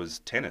end, it was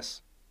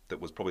tennis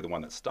that was probably the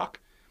one that stuck,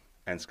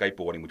 and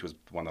skateboarding, which was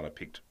the one that I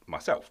picked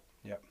myself.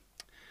 Yep.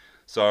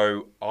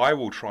 So I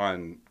will try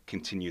and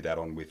continue that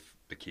on with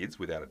the kids,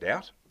 without a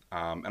doubt.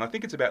 And I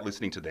think it's about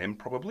listening to them,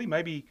 probably.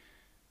 Maybe,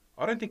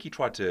 I don't think he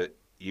tried to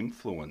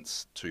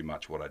influence too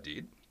much what I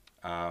did.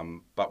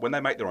 But when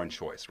they make their own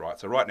choice, right?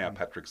 So right now,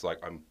 Patrick's like,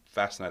 I'm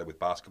fascinated with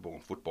basketball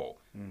and football,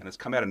 and it's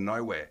come out of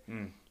nowhere.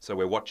 So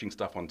we're watching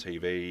stuff on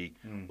TV,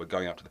 we're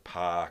going up to the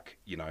park,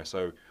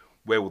 so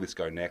where will this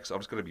go next? I've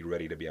just got to be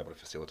ready to be able to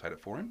facilitate it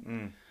for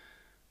him.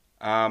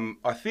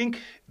 I think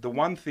the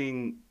one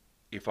thing,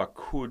 if I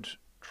could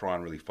try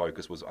and really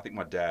focus, was I think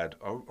my dad,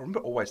 I remember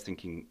always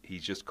thinking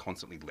he's just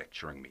constantly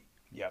lecturing me.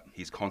 Yep.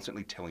 He's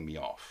constantly telling me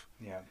off.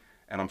 Yeah.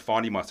 And I'm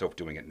finding myself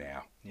doing it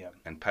now. Yeah.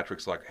 And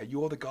Patrick's like, hey,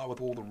 you're the guy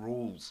with all the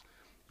rules.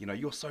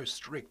 You're so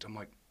strict. I'm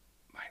like,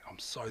 mate, I'm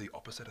so the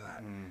opposite of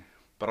that.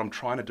 But I'm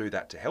trying to do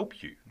that to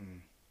help you.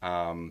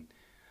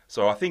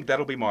 So I think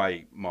that'll be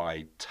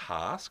my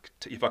task.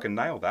 If I can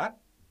nail that,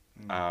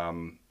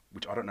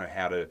 which I don't know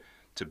how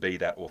to be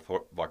that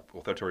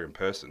authoritarian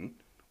person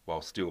while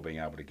still being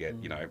able to get,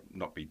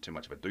 not be too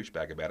much of a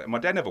douchebag about it. And my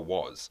dad never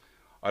was.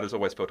 I just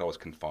always felt I was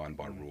confined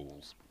by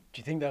rules. Do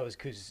you think that was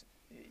because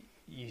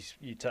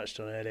you touched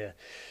on earlier,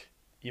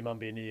 your mum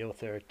being the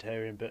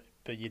authoritarian, but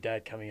your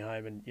dad coming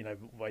home and,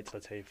 wait till I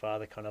tell your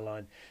father kind of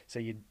line. So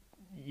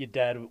your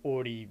dad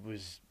already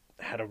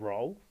had a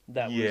role.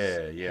 That was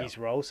his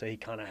role, so he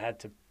kind of had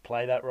to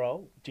play that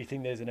role. Do you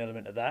think there's an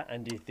element of that?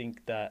 And do you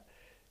think that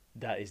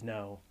is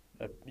now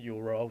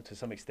your role to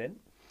some extent?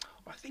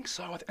 I think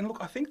so. And look,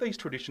 I think these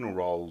traditional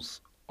roles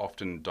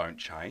often don't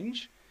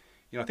change.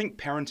 I think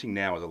parenting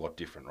now is a lot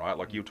different, right?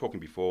 Like you were talking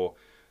before,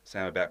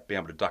 Sam, about being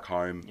able to duck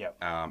home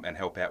and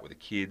help out with the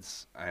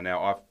kids. And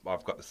now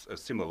I've got a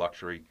similar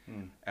luxury,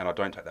 and I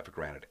don't take that for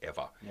granted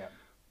ever. Yeah.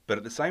 But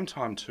at the same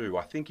time too,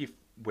 I think if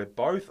we're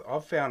both,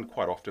 I've found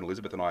quite often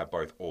Elizabeth and I are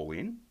both all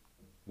in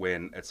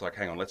when it's like,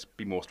 hang on, let's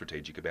be more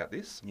strategic about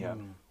this. Yeah.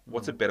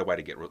 What's a better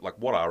way to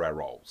what are our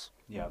roles?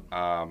 Yeah.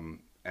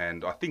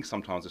 And I think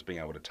sometimes just being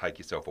able to take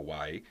yourself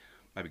away,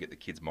 maybe get the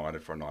kids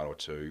minded for a night or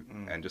two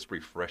and just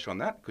refresh on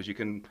that, because you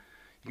can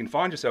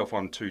find yourself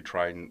on two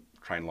train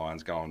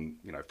lines going,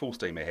 full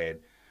steam ahead,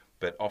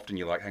 but often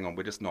you're like, hang on,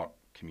 we're just not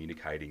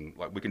communicating,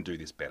 like we can do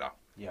this better.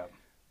 Yeah.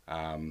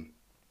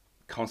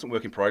 Constant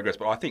work in progress,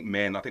 but I think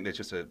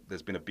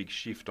there's been a big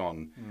shift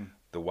on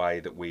the way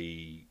that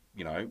we,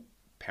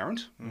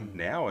 parent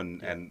now,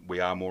 and we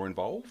are more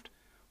involved,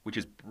 which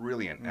is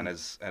brilliant, and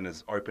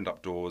has opened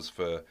up doors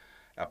for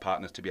our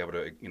partners to be able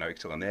to,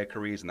 excel in their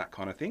careers and that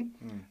kind of thing.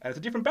 And it's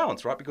a different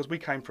balance, right? Because we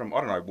came from,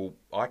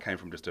 I came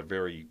from just a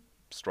very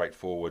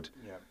straightforward,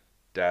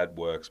 dad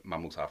works,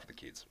 mum looks after the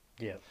kids.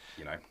 Yeah.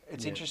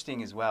 It's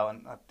interesting as well,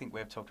 and I think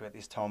we've talked about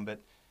this, Tom,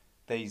 but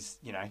these,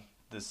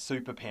 the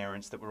super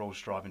parents that we're all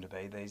striving to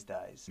be these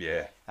days.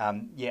 Yeah.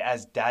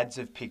 As dads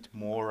have picked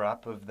more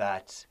up of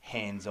that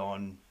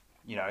hands-on,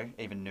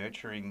 even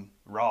nurturing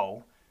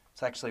role,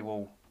 it's actually,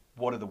 well,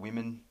 what are the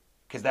women?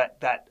 Because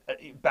that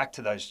back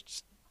to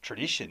those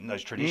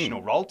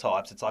traditional role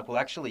types, it's like, well,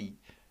 actually,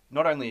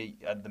 not only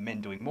are the men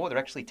doing more, they're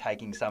actually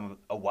taking some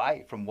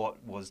away from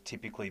what was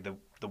typically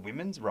the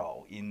women's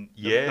role in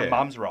the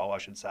mum's role, I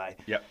should say.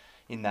 Yep.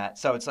 In that,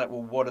 so it's like,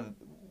 well, what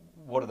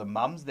do the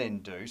mums then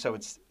do? So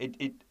it's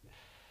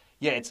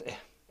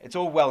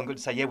all well and good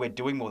to say, yeah, we're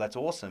doing more, that's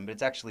awesome, but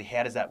it's actually,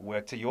 how does that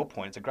work? To your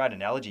point, it's a great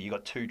analogy. You've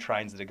got two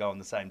trains that are going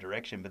the same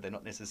direction, but they're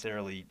not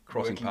necessarily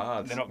crossing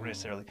paths. They're not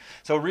necessarily.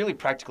 So a really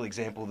practical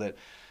example that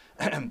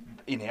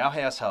in our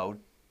household,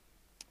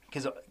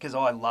 because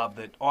I love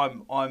that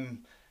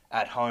I'm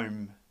at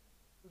home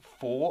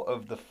 4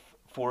 of the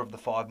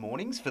 5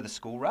 mornings for the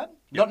school run. Yep.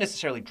 Not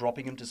necessarily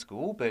dropping them to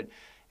school, but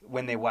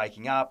when they're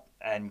waking up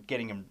and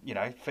getting them,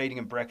 feeding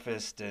them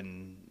breakfast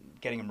and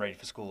getting them ready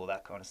for school, all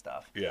that kind of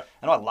stuff. Yeah.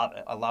 And I love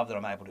it. I love that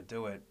I'm able to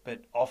do it.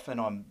 But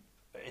often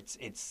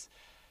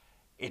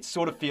it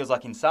sort of feels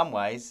like in some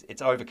ways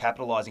it's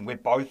over-capitalising. We're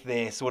both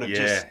there sort of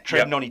just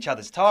treading on each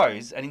other's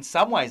toes. And in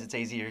some ways it's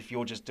easier if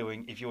you're just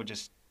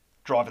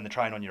driving the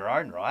train on your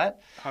own, right?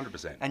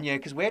 100%. And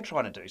because we're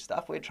trying to do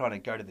stuff. We're trying to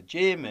go to the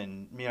gym,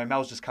 and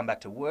Mel's just come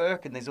back to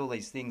work, and there's all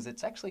these things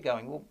that's actually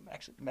going, well,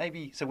 actually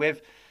maybe. So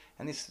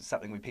and this is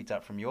something we picked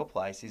up from your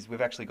place, is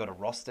we've actually got a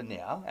roster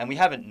now, and we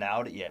haven't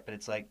nailed it yet, but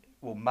it's like,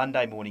 well,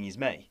 Monday morning is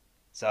me.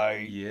 So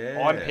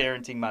I'm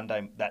parenting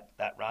Monday,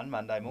 that run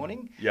Monday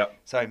morning. Yep.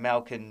 So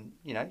Mel can,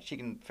 she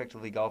can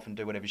effectively go off and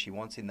do whatever she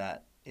wants in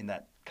that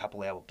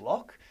couple hour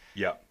block.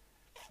 Yep.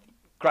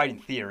 great in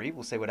theory.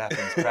 We'll see what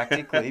happens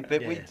practically.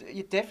 But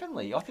you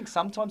definitely, I think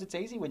sometimes it's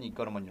easy when you've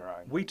got them on your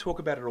own. We talk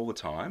about it all the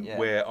time, Yeah.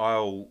 where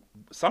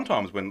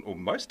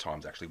most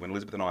times actually, when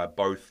Elizabeth and I are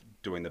both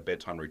doing the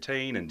bedtime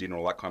routine and dinner,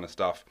 all that kind of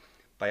stuff,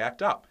 they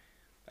act up,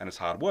 and it's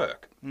hard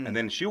work. And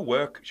then she'll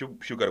go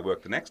to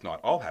work the next night.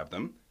 I'll have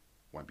them,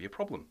 won't be a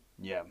problem.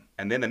 Yeah.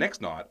 And then the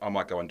next night, I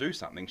might go and do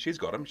something. She's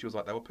got them. She was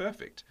like, they were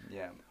perfect.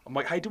 Yeah. I'm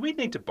like, hey, do we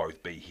need to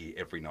both be here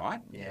every night?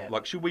 Yeah.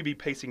 Like, should we be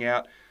piecing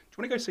out? Do you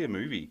want to go see a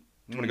movie?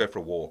 Do you want to go for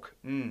a walk?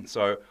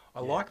 So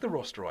I like the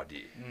roster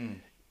idea.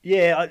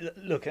 Yeah,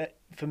 look,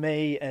 for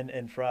me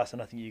and for us,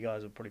 and I think you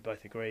guys will probably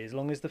both agree, as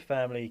long as the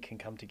family can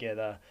come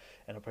together,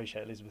 and I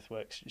appreciate Elizabeth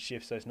works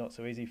shifts, so it's not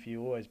so easy for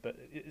you always, but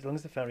as long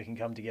as the family can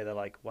come together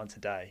like once a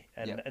day,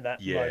 and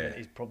that moment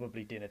is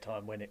probably dinner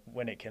time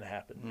when it can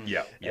happen.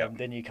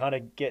 Then you kind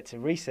of get to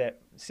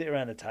reset, sit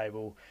around the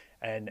table,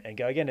 and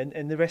go again.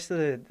 And the rest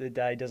of the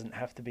day doesn't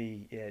have to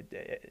be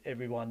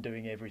everyone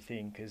doing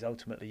everything, because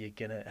ultimately you're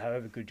gonna,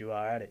 however good you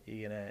are at it,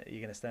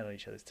 you're gonna stand on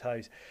each other's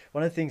toes.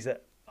 One of the things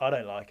that I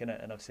don't like, and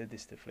I've said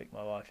this to Flick,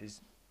 my wife,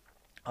 is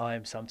I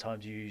am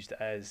sometimes used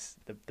as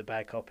the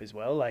bad cop as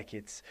well. Like,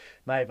 it's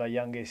Maeve, our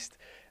youngest,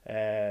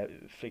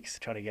 Flick's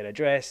trying to get her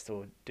dressed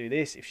or do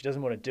this. If she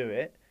doesn't want to do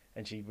it,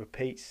 and she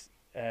repeats,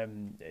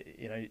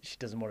 she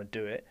doesn't want to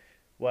do it,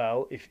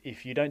 well,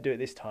 if you don't do it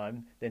this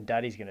time, then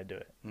Daddy's going to do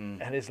it.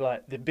 And it's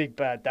like the big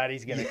bad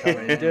Daddy's going to come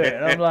in and do it.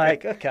 And I'm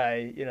like,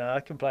 okay, I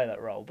can play that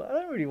role, but I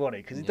don't really want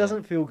it, because it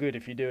doesn't feel good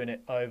if you're doing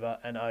it over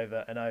and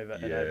over and over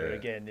and over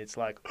again. It's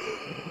like,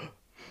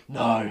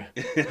 no,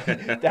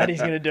 Daddy's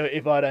going to do it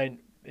if I don't,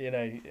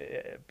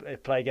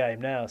 play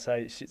game now.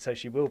 So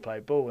she will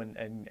play ball,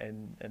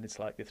 and it's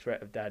like the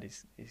threat of Dad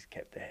is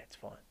kept there. It's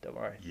fine, don't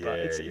worry. But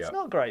it's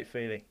not a great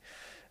feeling.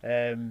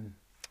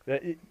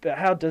 But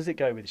how does it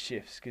go with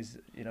shifts? Because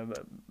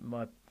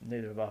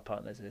neither of our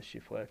partners are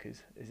shift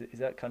workers. Is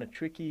that kind of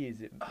tricky?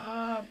 Is it?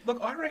 Look,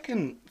 I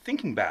reckon,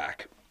 thinking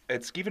back,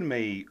 it's given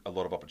me a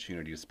lot of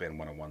opportunity to spend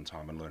one-on-one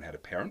time and learn how to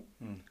parent.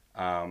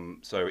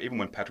 So even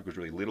when Patrick was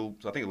really little,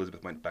 so I think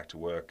Elizabeth went back to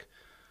work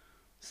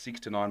 6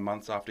 to 9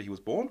 months after he was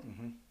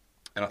born.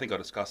 And I think I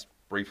discussed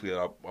briefly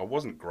that I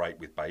wasn't great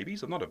with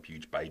babies. I'm not a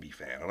huge baby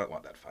fan. I don't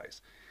like that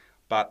phase.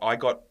 But I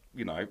got,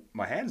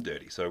 my hands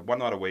dirty. So one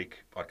night a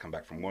week, I'd come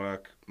back from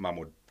work. Mum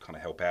would kind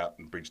of help out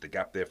and bridge the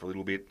gap there for a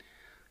little bit.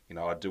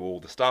 I'd do all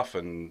the stuff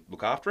and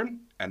look after him.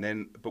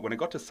 But when it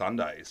got to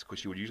Sundays, because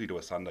she would usually do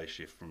a Sunday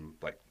shift from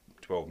like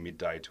 12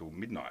 midday till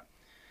midnight.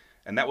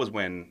 And that was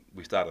when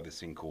we started this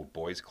thing called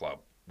Boys Club,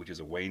 which is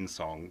a Ween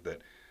song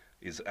that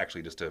is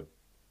actually just a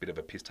bit of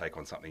a piss take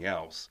on something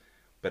else.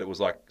 But it was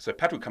like, so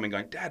Patrick would come in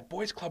going, Dad,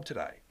 Boys Club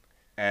today.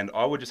 And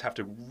I would just have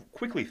to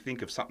quickly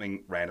think of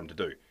something random to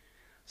do.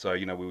 So,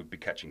 we would be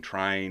catching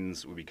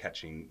trains, we'd be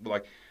catching,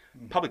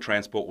 public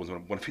transport was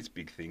one of his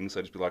big things. So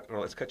I'd just be like, all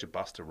right, let's catch a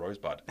bus to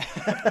Rosebud.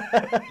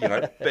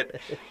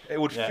 But it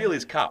would fill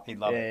his cup. He'd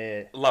love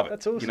it. Love it.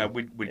 That's awesome.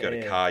 We'd go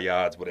to car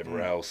yards,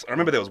 whatever else. I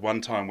remember there was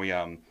one time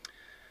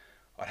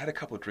I'd had a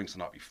couple of drinks the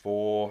night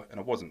before, and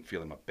I wasn't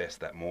feeling my best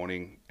that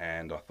morning,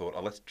 and I thought,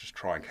 let's just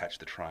try and catch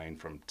the train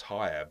from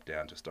Tyab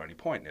down to Stony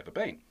Point. Never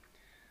been.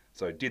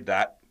 So did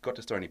that, got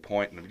to Stony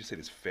Point, and we just see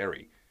this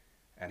ferry,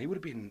 and he would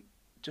have been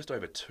just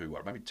over 2,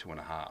 or maybe 2.5.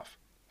 And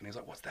he was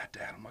like, what's that,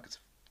 Dad? I'm like, it's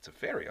a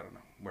ferry. I don't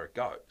know where it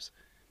goes.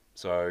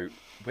 So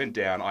went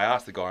down. I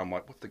asked the guy, I'm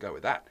like, what's the go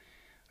with that?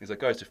 And he's like,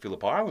 goes to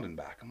Phillip Island and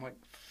back. I'm like,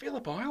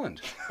 Phillip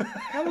Island?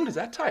 How long does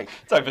that take?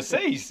 It's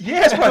overseas.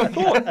 Yeah, that's what I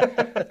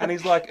thought. And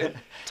he's like, it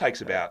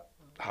takes about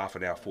half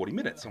an hour, 40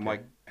 minutes. I'm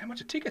like, how much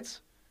are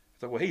tickets?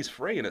 He's like, well, he's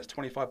free and it's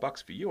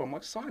 $25 for you. I'm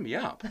like, sign me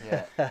up.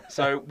 Yeah.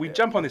 So we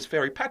jump on this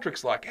ferry.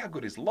 Patrick's like, how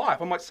good is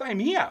life? I'm like, same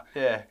here.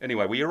 Yeah.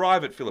 Anyway, we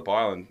arrive at Phillip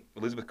Island.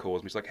 Elizabeth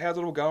calls me. She's like, how's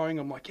it all going?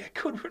 I'm like, yeah,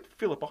 good. We're at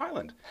Phillip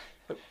Island.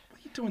 Like, what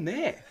are you doing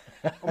there?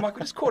 I'm like,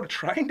 we just caught a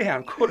train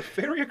down, caught a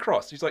ferry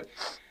across. She's like,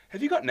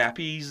 have you got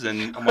nappies?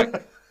 And I'm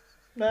like,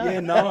 yeah,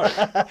 no.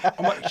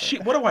 I'm like,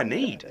 shit, what do I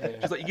need?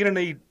 She's like, you're going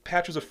to need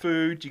pouches of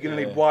food, you're going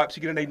to need wipes,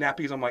 you're going to need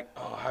nappies. I'm like,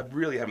 I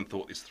really haven't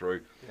thought this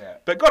through. Yeah.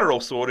 But got it all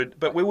sorted.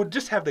 But we would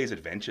just have these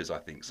adventures, I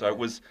think. So it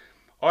was,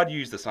 I'd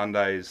use the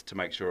Sundays to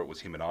make sure it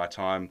was him and I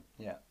time.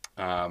 Yeah.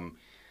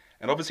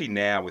 And obviously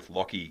now with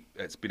Lockie,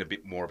 it's been a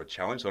bit more of a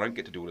challenge, so I don't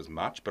get to do it as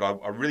much. But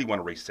I really want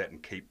to reset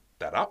and keep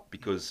that up,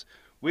 because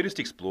we just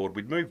explored.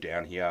 We'd moved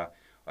down here.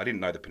 I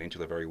didn't know the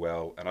peninsula very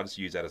well, and I just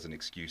used that as an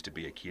excuse to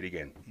be a kid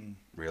again,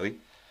 really.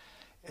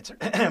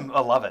 I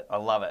love it,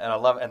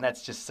 and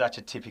that's just such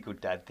a typical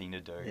dad thing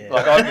to do. Yeah.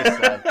 Like I just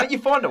say, but you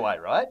find a way,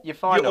 right? You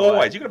find a way.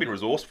 Always. You've got to be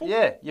resourceful.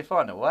 Yeah, you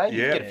find a way.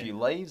 You Yeah. get a few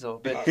leaves, I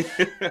love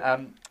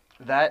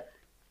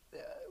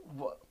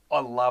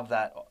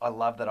that. I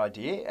love that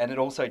idea, and it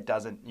also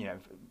doesn't,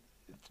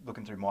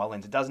 looking through my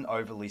lens, it doesn't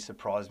overly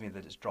surprise me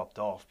that it's dropped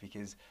off,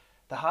 because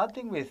the hard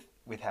thing with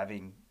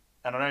having,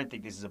 and I don't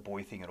think this is a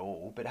boy thing at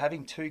all, but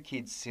having 2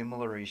 kids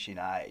similar-ish in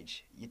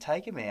age, you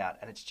take them out,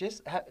 and it's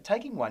just,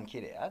 taking one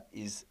kid out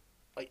is,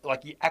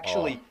 like you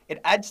actually, it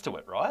adds to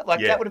it, right?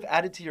 Like that would have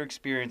added to your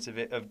experience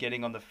of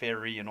getting on the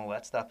ferry and all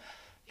that stuff.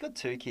 you got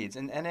 2 kids,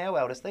 and our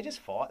eldest, they just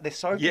fight. They're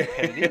so Yeah.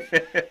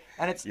 competitive,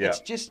 and it's Yeah.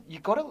 just you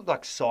got to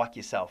like psych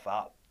yourself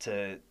up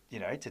to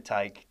to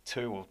take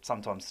 2 or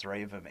sometimes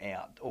 3 of them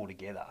out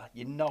altogether.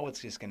 You know it's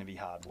just going to be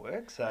hard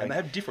work. So And they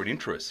have different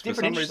interests. Different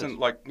For some interests. reason,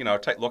 like, I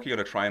take Lockie on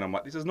a train, I'm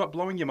like, this is not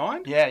blowing your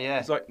mind? yeah,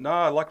 He's like, no,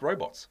 I like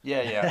robots.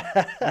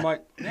 yeah. I'm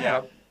like, yeah,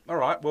 Yeah. all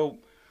right, well,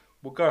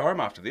 we'll go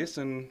home after this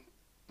and,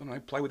 I don't know,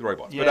 play with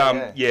robots. Yeah,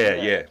 But, yeah.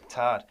 It's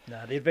hard.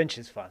 No, the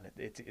adventure's fun.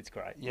 It's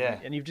great. Yeah.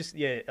 And you've just,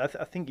 I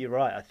think you're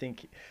right. I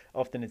think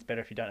often it's better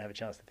if you don't have a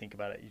chance to think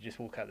about it. You just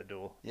walk out the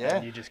door. Yeah.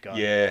 And you just go.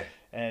 Yeah.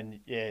 And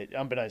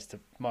unbeknownst to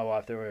my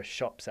wife, there are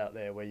shops out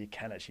there where you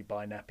can actually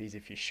buy nappies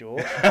if you're short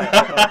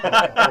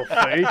or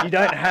food. You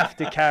don't have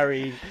to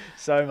carry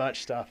so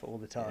much stuff all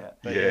the time. Yeah.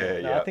 But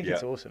Yeah, I think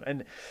it's awesome.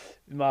 And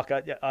Mark,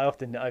 I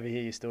often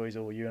overhear your stories,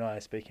 or you and I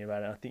are speaking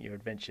about it. And I think your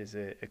adventures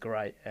are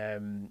great.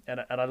 And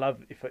I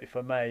love, if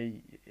I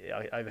may,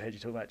 I overheard you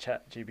talk about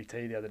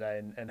ChatGPT the other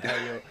day and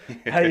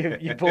how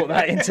you brought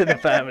that into the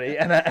family,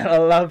 and I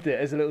loved it.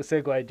 As a little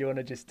segue, do you want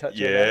to just touch on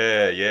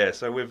that? Yeah.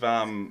 So we've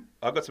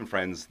I've got some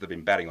friends that've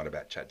been batting on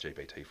about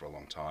ChatGPT for a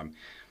long time,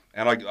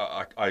 and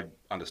I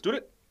understood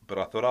it, but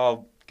I thought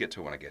I'll get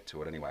to it when I get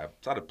to it. Anyway, I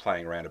started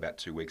playing around about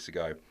 2 weeks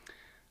ago.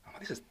 I'm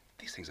like, this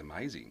thing's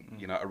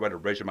amazing. I wrote a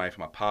resume for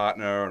my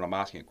partner, and I'm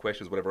asking it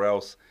questions, whatever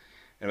else.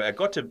 And I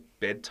got to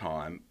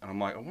bedtime, and I'm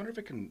like, I wonder if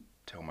it can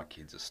tell my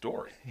kids a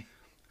story.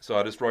 So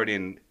I just wrote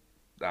in,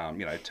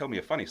 tell me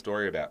a funny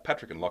story about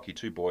Patrick and Lockie,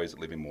 2 boys that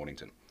live in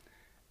Mornington.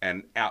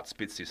 And out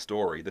spits this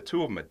story. The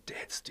 2 of them are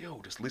dead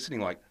still, just listening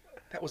like,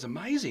 that was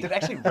amazing. Did it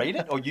actually read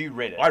it, or you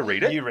read it? I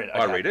read it. You read it.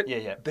 I okay. read it.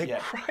 Yeah. They're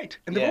great.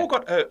 And they've all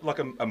got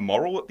a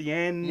moral at the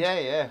end.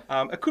 Yeah.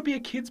 It could be a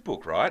kid's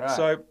book, right?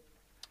 So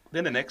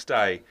then the next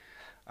day,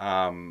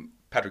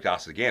 Patrick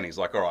asks again. He's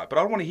like, all right, but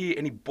I don't want to hear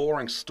any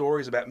boring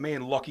stories about me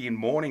and Lockie in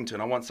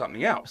Mornington. I want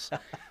something else.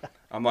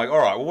 I'm like, all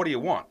right, well, what do you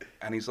want?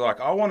 And he's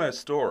like, I want a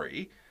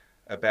story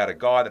about a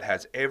guy that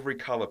has every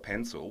colour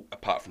pencil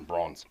apart from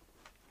bronze.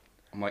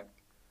 I'm like,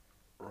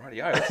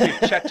 rightio, let's see if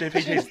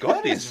ChatGPT's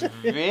got this.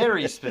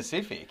 Very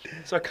specific.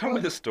 So I come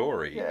with a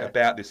story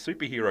about this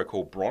superhero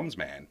called Bronze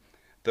Man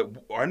that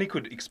only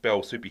could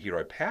expel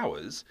superhero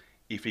powers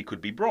if he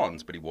could be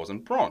bronze, but he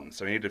wasn't bronze.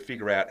 So he needed to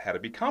figure out how to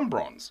become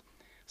bronze.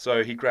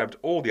 So he grabbed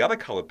all the other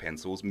coloured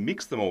pencils,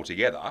 mixed them all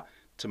together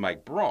to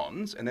make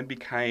bronze, and then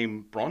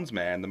became Bronze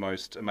Man, the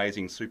most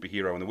amazing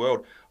superhero in the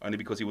world, only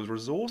because he was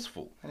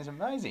resourceful. That is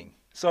amazing.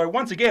 So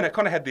once again, it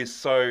kind of had this,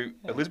 so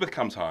Elizabeth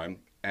comes home,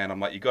 and I'm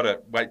like, you got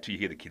to wait till you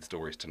hear the kids'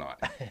 stories tonight.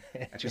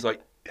 And she's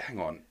like, hang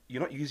on,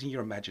 you're not using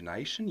your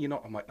imagination? You're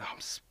not? I'm like, I'm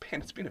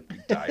spent. It's been a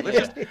big day. Let's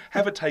just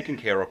have it taken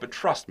care of, but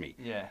trust me.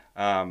 Yeah.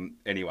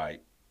 Anyway,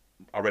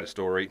 I read a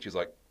story. She's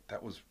like,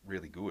 that was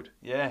really good.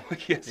 Yeah.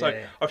 So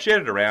I've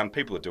shared it around.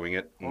 People are doing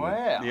it.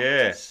 Wow.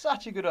 Yeah. That's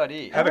such a good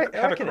idea. Have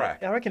a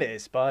crack. I reckon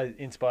it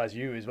inspires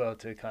you as well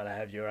to kind of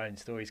have your own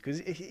stories, because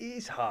it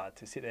is hard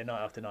to sit there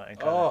night after night and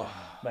kind of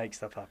make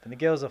stuff up. And the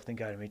girls often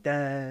go to me,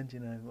 Dad,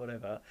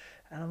 whatever.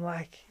 And I'm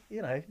like,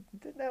 now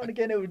and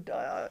again, it would.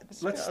 I'd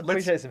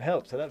appreciate some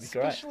help, so that'd be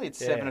great. Especially at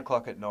 7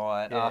 o'clock at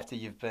night after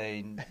you've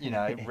been,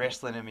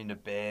 wrestling them into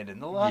bed,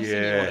 and the last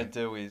thing you want to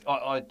do is.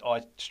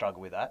 I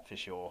struggle with that for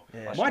sure.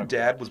 Yeah. My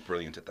dad was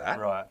brilliant at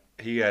that. Right.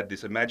 He had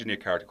this imaginary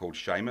character called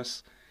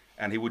Seamus,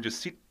 and he would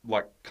just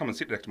come and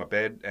sit next to my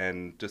bed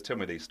and just tell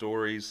me these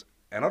stories.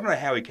 And I don't know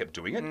how he kept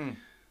doing it.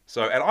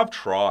 So, and I've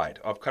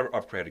tried. I've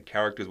created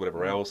characters,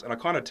 whatever else, and I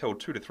kind of tell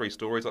 2 to 3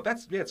 stories. Like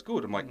it's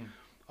good. I'm like,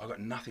 I've got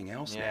nothing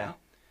else now.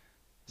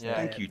 So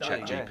thank you,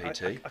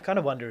 ChatGPT. I kind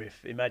of wonder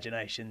if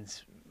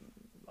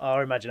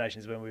our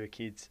imaginations when we were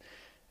kids,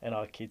 and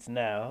our kids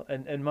now,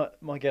 and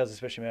my girls,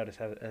 especially my eldest,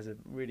 has a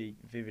really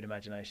vivid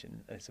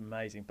imagination. It's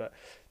amazing, but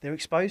they're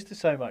exposed to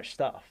so much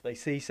stuff. They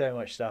see so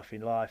much stuff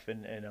in life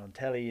and on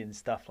telly and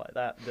stuff like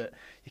that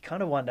you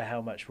kind of wonder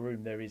how much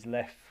room there is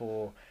left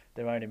for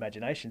their own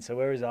imagination. So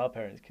whereas our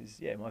parents, because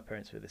my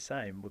parents were the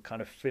same, were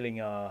kind of filling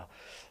our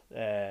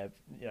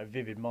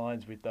vivid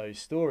minds with those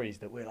stories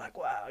that we're like,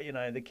 wow,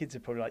 the kids are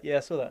probably like, I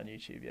saw that on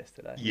YouTube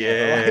yesterday.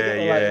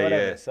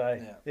 Whatever. So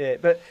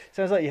but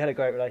sounds like you had a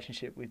great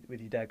relationship with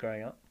your dad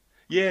growing up.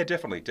 Yeah,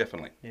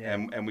 definitely. Yeah.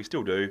 And we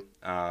still do.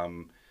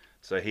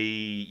 So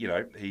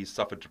he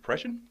suffered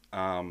depression,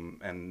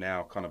 and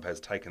now kind of has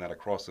taken that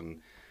across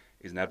and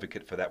is an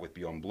advocate for that with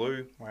Beyond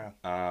Blue.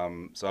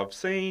 Wow. So I've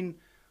seen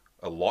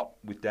a lot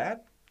with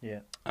Dad. Yeah.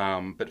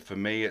 But for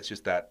me, it's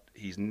just that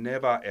he's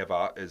never,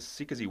 ever, as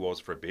sick as he was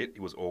for a bit, he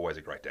was always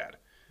a great dad.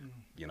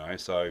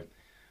 So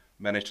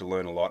managed to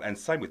learn a lot. And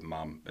same with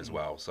Mum as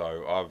well.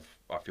 So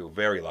I feel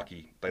very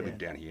lucky. They live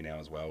down here now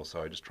as well.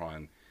 So I just try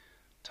and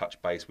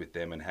touch base with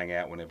them and hang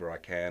out whenever I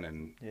can.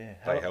 And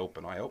they help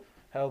and I help.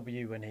 How old were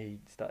you when he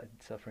started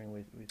suffering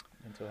with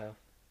mental health?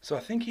 So I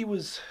think he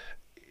was,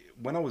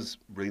 when I was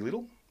really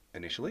little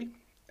initially,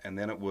 and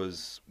then it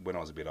was when I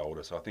was a bit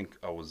older. So I think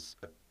I was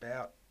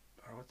about,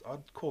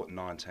 I'd call it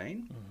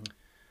 19.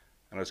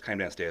 And I just came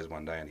downstairs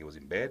one day and he was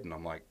in bed and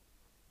I'm like,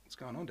 what's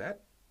going on, Dad?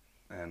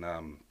 And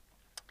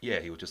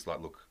he was just like,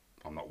 look,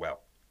 I'm not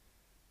well.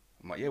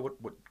 I'm like, yeah, what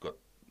got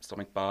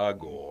stomach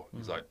bug, or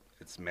he's like,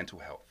 it's mental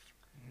health.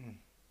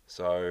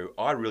 So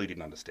I really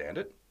didn't understand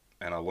it,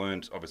 and I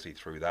learned obviously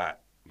through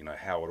that,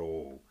 how it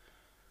all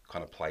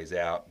kind of plays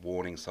out,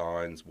 warning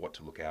signs, what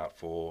to look out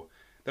for.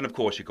 Then of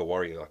course you go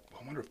worry, like,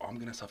 well, I wonder if I'm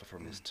going to suffer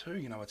from this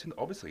too. It's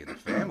obviously in the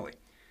family.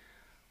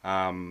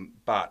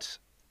 But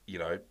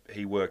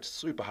he worked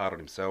super hard on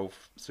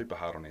himself, super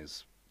hard on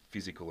his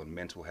physical and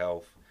mental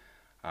health.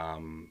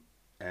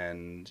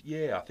 And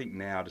yeah, I think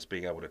now just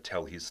being able to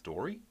tell his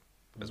story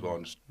as well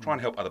and just try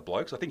and help other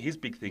blokes. I think his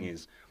big thing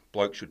is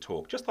blokes should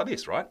talk, just like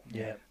this, right?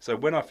 Yeah. So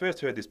when I first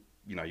heard this,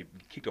 you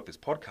kicked off this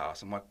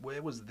podcast, I'm like,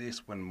 where was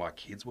this when my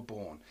kids were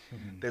born?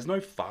 There's no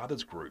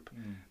fathers group.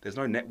 There's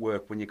no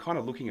network. When you're kind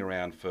of looking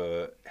around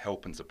for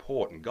help and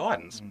support and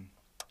guidance,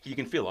 you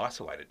can feel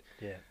isolated.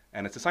 Yeah.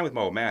 And it's the same with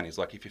my old man. He's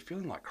like, if you're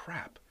feeling like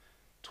crap,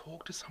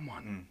 talk to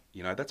someone.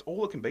 That's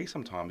all it can be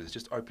sometimes, is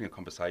just opening a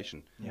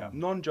conversation. Yeah.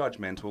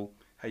 Non-judgmental.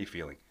 How you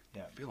feeling?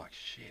 Yeah. I feel like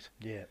shit.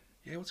 Yeah.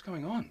 Yeah, what's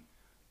going on?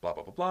 Blah,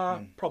 blah, blah,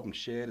 blah. Problem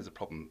shared is a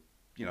problem,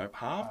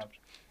 halved.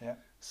 Yeah.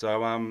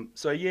 So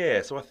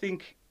I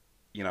think,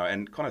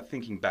 and kind of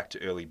thinking back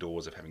to early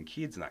doors of having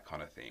kids and that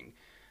kind of thing,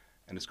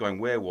 and it's going,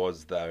 where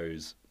was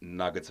those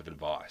nuggets of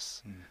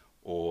advice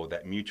or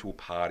that mutual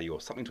party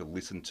or something to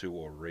listen to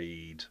or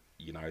read,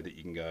 that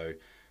you can go,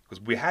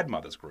 because we had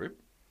mothers group,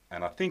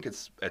 and I think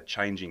it's a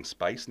changing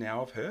space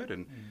now, I've heard,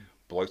 and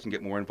blokes can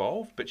get more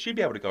involved, but she'd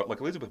be able to go,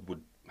 like Elizabeth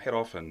would head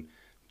off and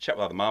chat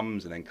with other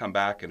mums and then come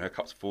back and her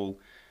cup's full.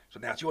 So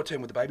now it's your turn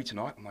with the baby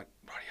tonight. I'm like,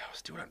 right, I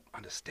still don't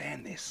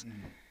understand this,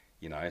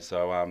 but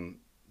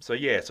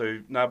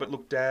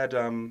look, Dad,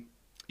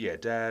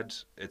 Dad,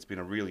 it's been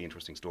a really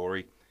interesting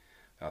story.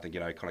 I think,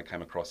 kind of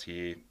came across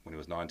here when he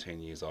was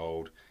 19 years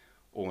old,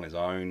 all on his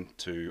own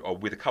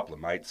with a couple of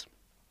mates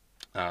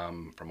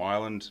from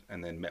Ireland,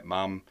 and then met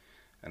Mum,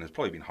 and has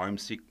probably been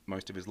homesick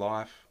most of his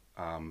life,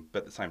 but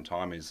at the same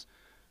time is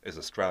as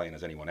Australian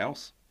as anyone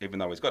else, even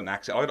though he's got an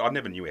accent. I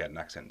never knew he had an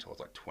accent until I was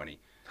like 20.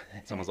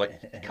 Someone's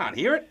like, you can't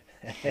hear it?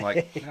 I'm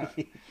like, no.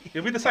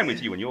 It'll be the same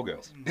with you and your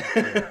girls.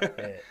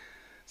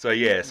 So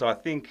I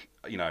think,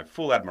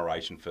 full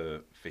admiration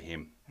for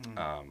him,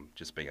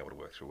 just being able to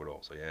work through it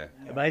all. So yeah.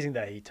 Amazing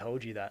that he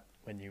told you that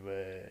when you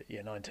were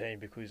 19,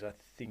 because I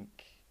think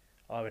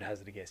I would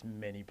hazard a guess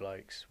many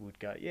blokes would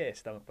go,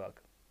 stomach bug.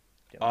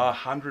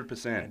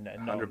 100%, and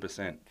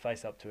 100%.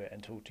 Face up to it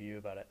and talk to you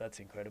about it.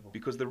 That's incredible.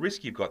 Because the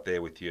risk you've got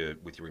there with your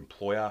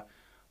employer,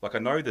 like I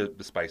know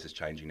the space is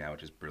changing now,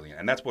 which is brilliant,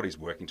 and that's what he's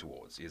working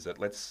towards. Is that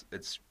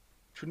it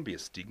shouldn't be a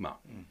stigma,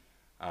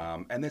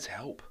 and there's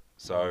help.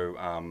 So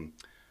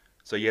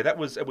it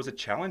was a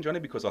challenge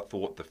only because I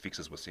thought the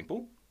fixes were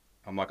simple.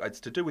 I'm like, it's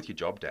to do with your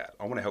job, Dad.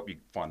 I want to help you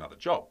find another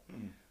job.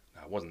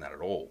 No, it wasn't that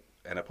at all,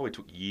 and it probably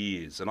took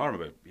years. And I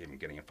remember even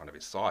getting in front of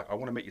his psych. I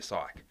want to meet your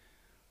psych.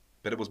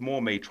 But it was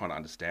more me trying to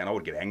understand. I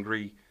would get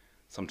angry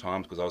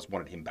sometimes because I just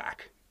wanted him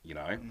back,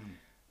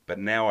 But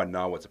now I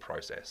know it's a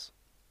process.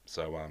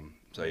 So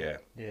yeah.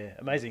 Yeah,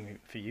 amazing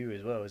for you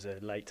as well as a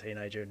late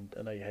teenager. And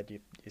I know you had your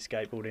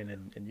skateboarding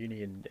and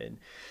uni and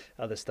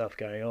other stuff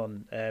going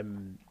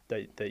on.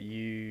 That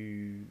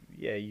you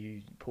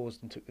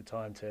paused and took the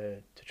time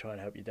to try and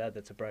help your dad.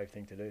 That's a brave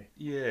thing to do.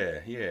 Yeah.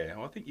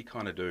 Well, I think you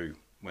kind of do,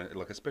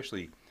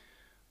 especially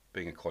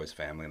being a close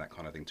family and that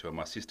kind of thing too. And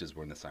my sisters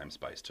were in the same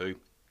space too.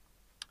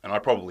 And I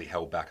probably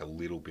held back a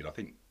little bit. I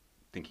think,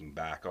 thinking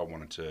back, I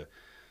wanted to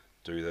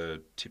do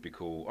the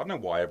typical... I don't know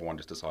why everyone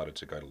just decided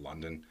to go to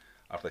London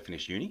after they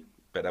finished uni,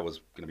 but that was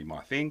going to be my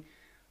thing.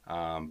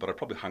 But I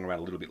probably hung around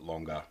a little bit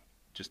longer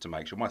just to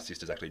make sure. My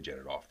sisters actually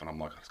jetted off, and I'm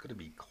like, it's got to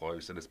be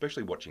close, and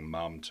especially watching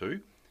Mum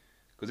too,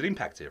 because it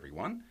impacts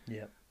everyone.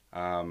 Yeah.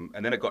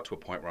 And then it got to a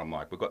point where I'm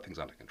like, we've got things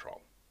under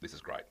control. This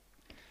is great.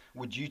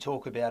 Would you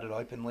talk about it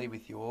openly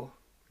with your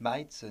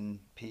mates and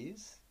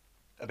peers?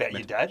 About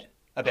your dad?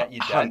 About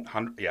your dad?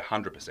 100%.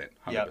 100%.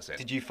 Yeah.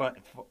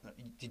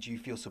 Did you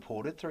feel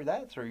supported through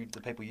that, through the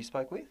people you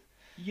spoke with?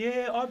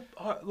 Yeah,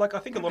 I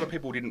think a lot of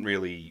people didn't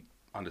really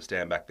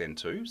understand back then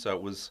too. So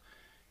it was,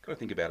 got to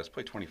think about it, it's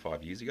probably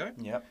 25 years ago.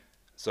 Yep.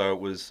 So it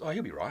was,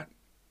 he'll be right.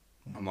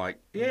 I'm like,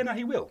 yeah, no,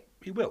 he will.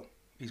 He will.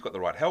 He's got the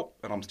right help,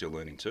 and I'm still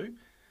learning too.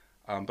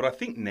 But I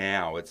think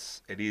now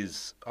it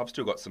is, I've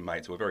still got some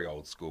mates who are very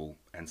old school,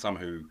 and some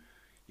who,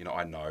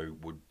 I know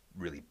would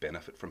really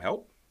benefit from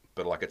help.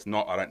 But it's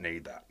not, I don't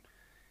need that.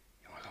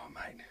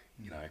 Mate,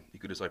 you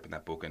could just open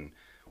that book and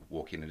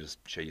walk in and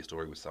just share your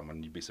story with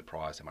someone. You'd be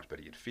surprised how much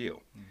better you'd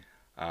feel.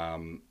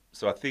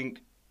 So I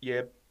think,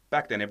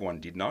 back then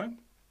everyone did know.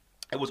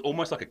 It was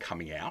almost like a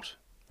coming out,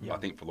 I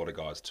think, for a lot of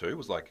guys too. It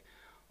was like,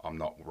 I'm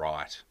not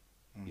right,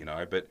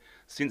 But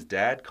since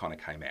Dad kind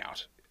of came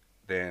out,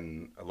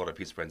 then a lot of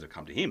his friends have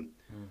come to him,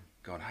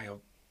 going, hey,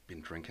 I've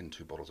been drinking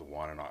 2 bottles of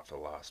wine a night for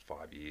the last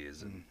 5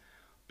 years and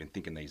been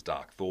thinking these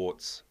dark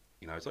thoughts.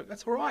 It's like,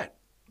 that's all right.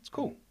 It's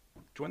cool.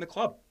 Join the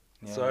club.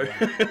 Yeah, So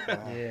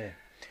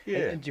yeah.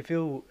 And do you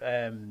feel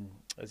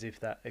as if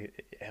that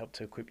helped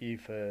to equip you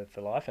for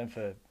life and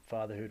for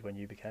fatherhood when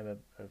you became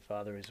a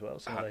father as well?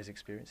 Some of those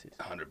experiences.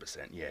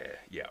 100%.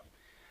 Yeah.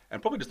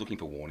 And probably just looking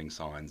for warning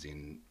signs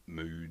in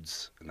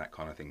moods and that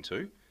kind of thing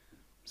too.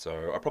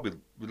 So I'm probably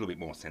a little bit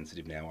more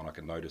sensitive now, and I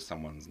can notice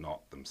someone's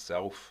not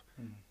themselves.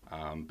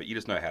 But you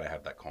just know how to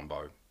have that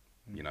combo,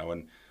 you know.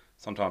 And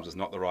sometimes it's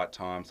not the right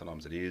time.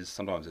 Sometimes it is.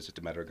 Sometimes it's just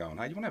a matter of going,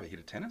 hey, you want to have a hit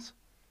of tennis?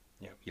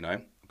 Yeah. You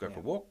know, go for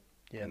a walk.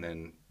 Yeah. And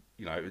then,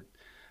 you know, it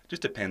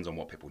just depends on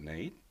what people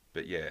need.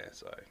 But yeah,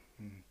 so.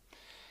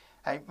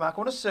 Hey, Mark, I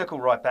want to circle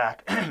right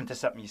back to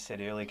something you said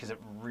earlier because it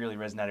really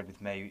resonated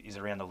with me, is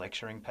around the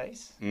lecturing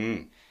piece.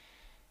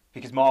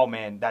 Because my old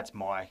man, that's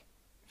my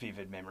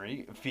vivid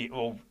memory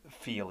or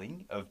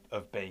feeling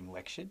of being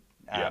lectured.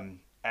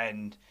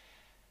 And,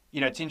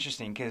 you know, it's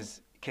interesting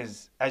because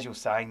as you're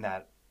saying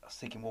that, I was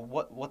thinking,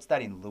 well, what's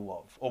that in lieu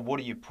of? Or what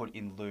do you put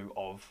in lieu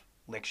of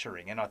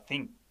lecturing? And I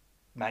think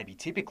maybe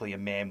typically a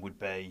man would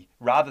be,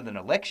 rather than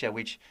a lecture,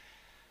 which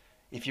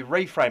if you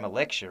reframe a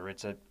lecture,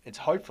 it's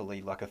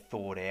hopefully like a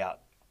thought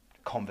out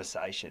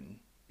conversation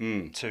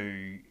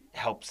to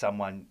help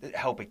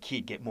a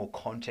kid get more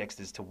context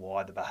as to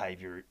why the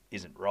behaviour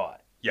isn't right.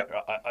 Yeah.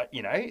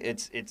 You know,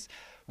 it's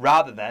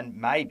rather than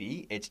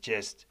maybe it's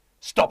just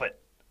stop it,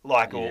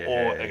 like,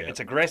 or it's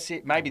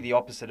aggressive. Maybe the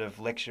opposite of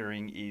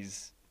lecturing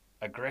is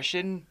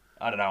aggression.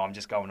 I don't know. I'm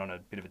just going on a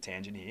bit of a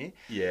tangent here.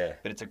 Yeah.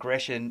 But it's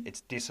aggression. It's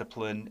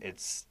discipline.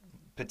 It's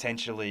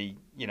potentially,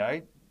 you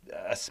know,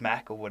 a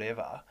smack or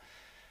whatever.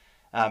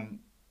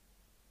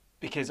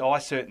 Because I'm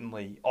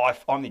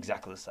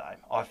exactly the same.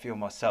 I feel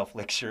myself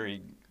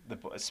lecturing,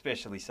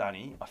 especially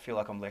Sonny. I feel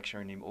like I'm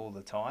lecturing him all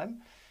the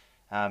time.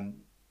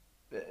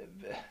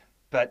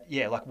 But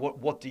yeah, like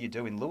what do you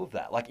do in lieu of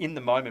that? Like in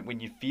the moment when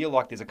you feel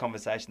like there's a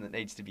conversation that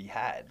needs to be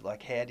had,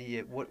 like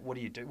what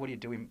do you do? What do you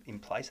do in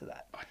place of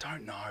that? I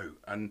don't know.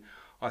 And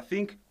I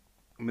think,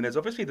 I mean, there's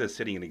obviously the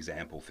setting an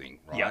example thing,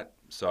 right? Yeah.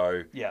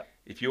 So Yeah.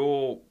 if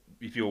you're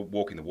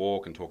walking the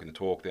walk and talking the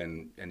talk,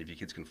 then, and if your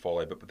kids can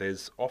follow, but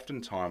there's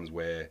often times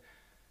where,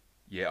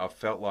 yeah, I've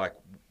felt like,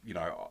 you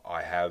know,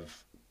 I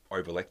have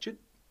over lectured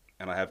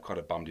and I have kind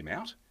of bummed him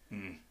out.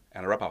 And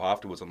I wrap up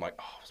afterwards, I'm like,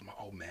 oh, it was my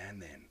old man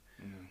then.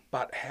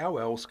 But how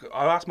else?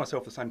 I ask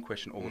myself the same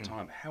question all the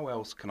time. How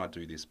else can I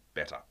do this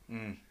better?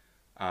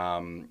 I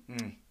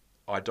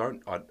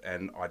don't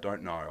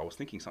know. I was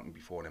thinking something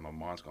before, and my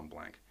mind's gone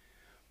blank.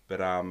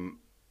 But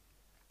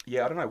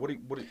yeah, I don't know.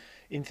 What?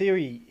 In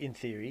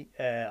theory,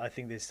 I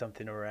think there's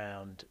something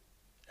around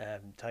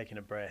taking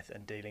a breath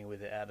and dealing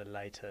with it at a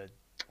later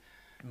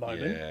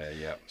moment.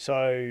 Yeah.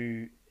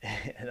 So,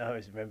 and I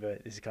always remember,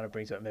 this kind of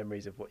brings back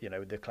memories of what, you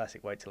know, the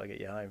classic "wait till I get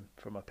you home"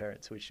 from my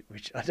parents, which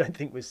I don't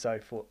think was so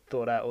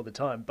thought out all the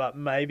time, but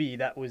maybe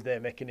that was their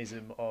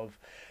mechanism of,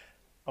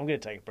 I'm going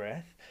to take a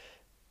breath,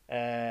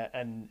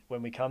 and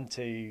when we come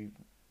to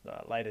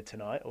later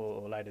tonight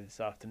or later this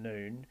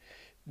afternoon,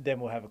 then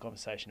we'll have a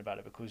conversation about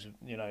it, because,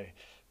 you know,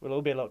 we'll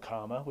all be a lot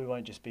calmer. We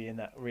won't just be in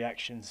that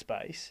reaction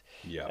space.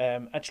 Yeah.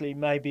 Actually,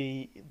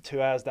 maybe 2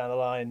 hours down the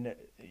line,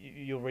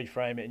 you'll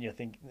reframe it and you'll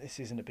think this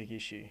isn't a big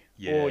issue.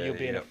 Yeah, or you'll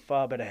be in a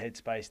far better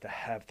headspace to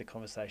have the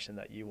conversation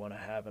that you want to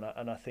have. And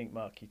I think,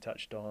 Mark, you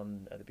touched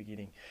on at the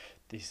beginning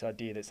this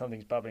idea that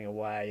something's bubbling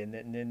away, and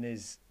then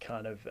there's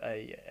kind of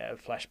a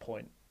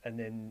flashpoint, and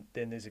then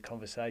there's a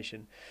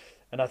conversation.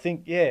 And I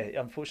think, yeah,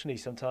 unfortunately,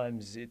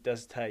 sometimes it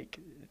does take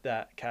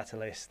that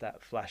catalyst,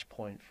 that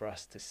flashpoint for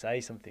us to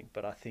say something.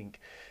 But I think,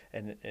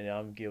 and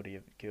I'm guilty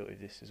of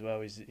this as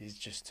well, is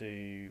just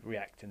to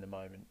react in the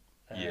moment,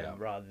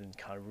 rather than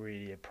kind of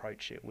really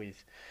approach it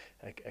with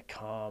a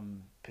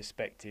calm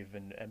perspective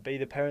and be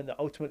the parent that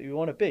ultimately we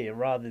want to be. And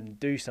rather than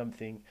do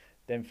something,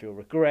 then feel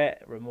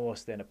regret,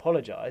 remorse, then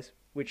apologise.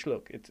 Which,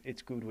 look,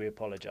 it's good we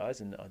apologise,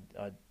 and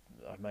I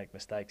make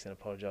mistakes and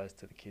apologise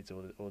to the kids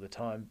all the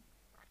time.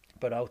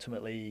 But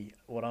ultimately,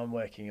 what I'm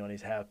working on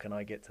is how can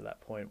I get to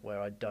that point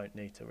where I don't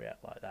need to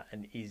react like that?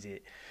 And is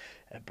it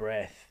a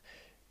breath?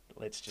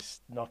 Let's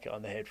just knock it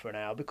on the head for an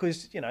hour.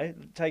 Because, you know,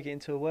 take it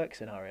into a work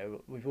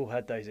scenario. We've all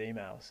had those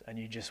emails and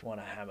you just want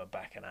to hammer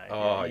back an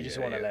hour. You just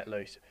want to let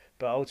loose.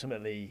 But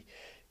ultimately,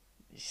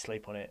 you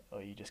sleep on it,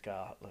 or you just go,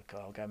 oh, look,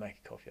 I'll go make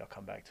a coffee, I'll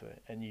come back to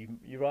it. And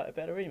you write a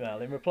better email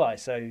in reply.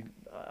 So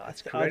I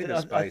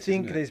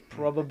think there's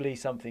probably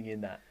something in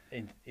that,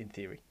 in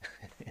theory.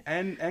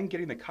 and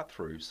getting the cut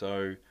through.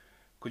 So,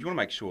 because you want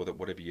to make sure that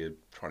whatever you're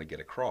trying to get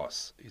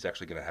across is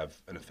actually going to have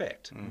an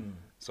effect.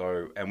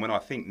 So, and when I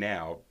think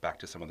now back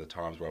to some of the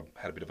times where I've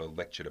had a bit of a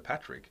lecture to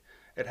Patrick,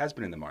 it has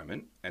been in the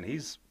moment, and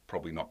he's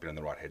probably not been in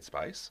the right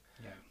headspace.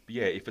 Yeah. But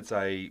yeah, if it's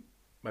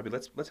maybe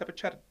let's have a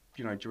chat,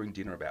 you know, during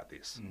dinner about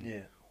this.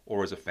 Yeah.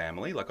 Or as a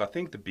family. Like, I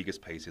think the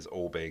biggest piece is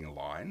all being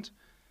aligned.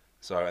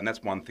 So, and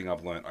that's one thing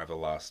I've learned over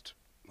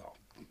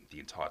the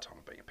entire time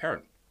of being a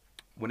parent.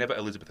 Whenever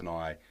Elizabeth and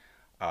I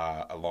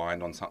are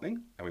aligned on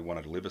something and we want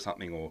to deliver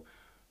something or,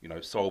 you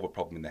know, solve a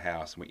problem in the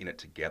house and we're in it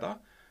together,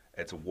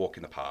 it's a walk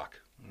in the park.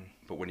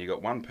 But when you've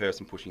got one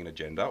person pushing an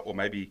agenda, or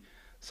maybe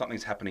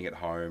something's happening at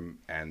home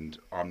and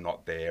I'm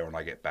not there and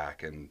I get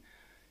back and,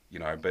 you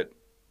know, but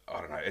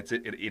I don't know,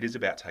 it is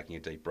about taking a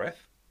deep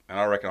breath. And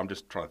I reckon, I'm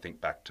just trying to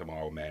think back to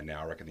my old man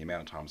now, I reckon the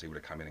amount of times he would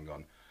have come in and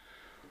gone,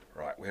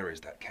 right, where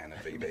is that can of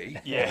VB?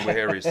 Yeah.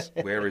 Where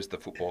is the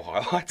football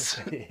highlights?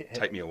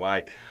 Take me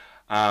away.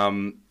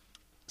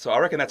 So I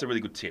reckon that's a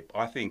really good tip.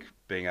 I think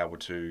being able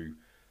to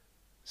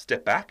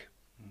step back,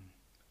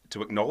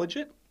 to acknowledge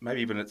it,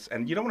 maybe even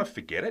and you don't want to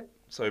forget it.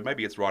 So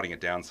maybe it's writing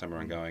it down somewhere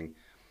and going,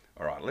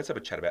 all right, let's have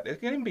a chat about this. It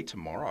can even be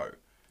tomorrow.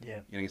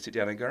 Yeah. You can sit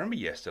down and go, remember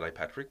yesterday,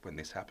 Patrick, when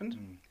this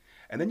happened?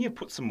 And then you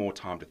put some more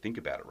time to think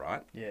about it,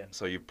 right? Yeah.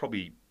 So you've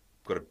probably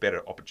got a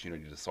better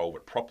opportunity to solve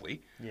it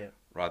properly. Yeah.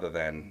 Rather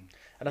than...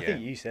 And I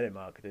think you said it,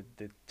 Mark,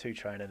 the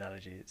two-train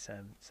analogy that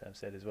Sam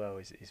said as well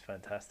is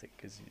fantastic,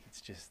 because it's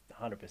just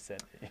 100%.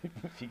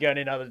 If you're going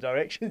in other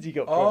directions, you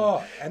got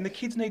problems. Oh, and the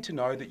kids need to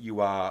know that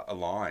you are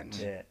aligned.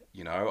 Yeah.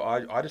 You know,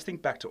 I just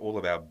think back to all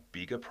of our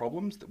bigger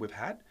problems that we've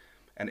had,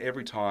 and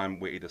every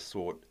time we either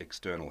sought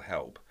external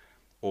help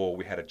or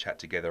we had a chat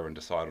together and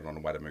decided on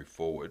a way to move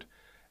forward,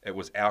 it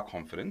was our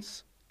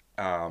confidence,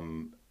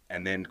 and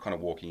then kind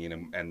of walking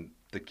in and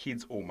the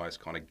kids almost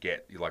kind of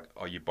get, you're like,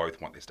 oh, you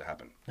both want this to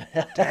happen.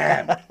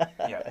 Damn.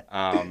 Yeah.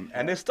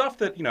 And there's stuff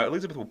that, you know,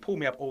 Elizabeth will pull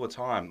me up all the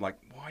time. Like,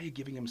 why are you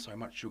giving him so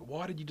much sugar?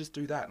 Why did you just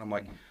do that? And I'm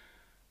like,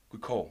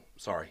 good call.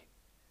 Sorry.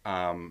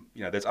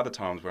 You know, there's other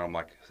times where I'm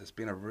like, it's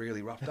been a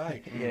really rough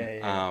day.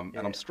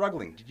 And I'm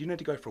struggling. Did you need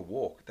to go for a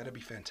walk? That'd be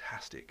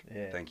fantastic.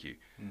 Yeah. Thank you.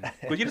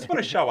 Because you just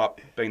want to show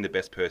up being the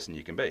best person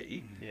you can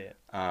be. Yeah.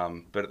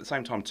 But at the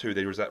same time, too,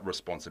 there is that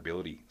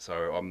responsibility.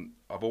 So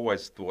I've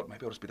always thought,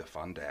 maybe I'll just be the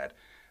fun dad.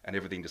 And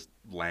everything just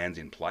lands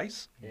in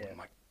place. Yeah. I'm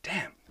like,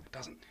 damn, it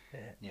doesn't.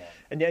 Yeah.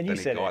 And you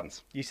said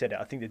guidance. it. You said it.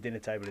 I think the dinner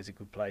table is a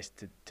good place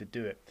to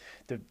do it.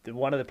 The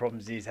one of the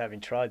problems is, having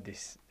tried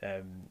this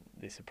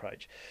this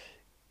approach,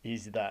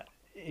 is that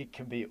it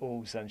can be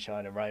all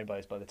sunshine and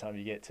rainbows by the time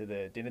you get to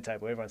the dinner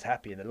table. Everyone's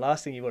happy, and the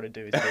last thing you want to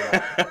do is be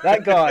like,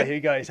 that guy who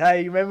goes,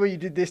 "Hey, remember you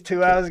did this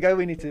 2 hours ago?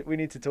 We need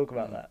to talk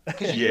about that."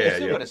 Because you've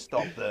still got to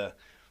stop the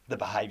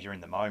behaviour in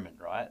the moment,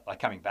 right? Like,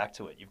 coming back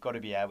to it, you've got to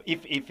be able,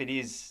 if it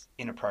is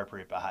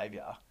inappropriate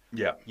behaviour,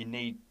 you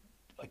need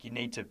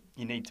to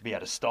be able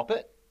to stop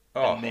it,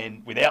 and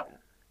then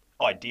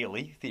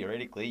ideally,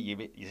 theoretically,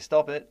 you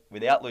stop it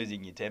without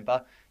losing your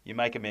temper. You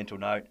make a mental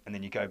note, and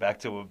then you go back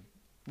to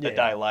a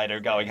day later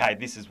going, hey,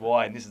 this is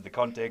why, and this is the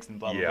context, and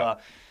blah blah blah.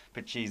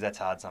 But geez, that's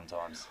hard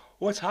sometimes.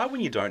 Well, it's hard when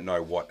you don't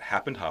know what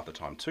happened half the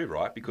time too,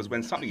 right? Because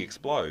when something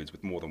explodes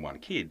with more than one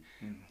kid,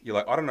 you're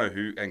like, I don't know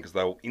who, and because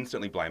they'll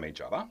instantly blame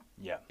each other.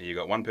 Yeah. And you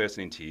got one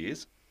person in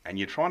tears, and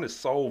you're trying to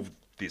solve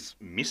this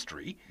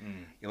mystery.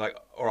 You're like,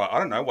 all right, I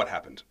don't know what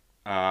happened.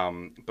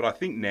 But I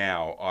think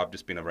now I've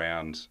just been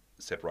around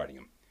separating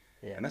them.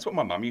 Yeah. And that's what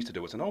my mum used to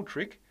do. It's an old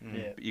trick.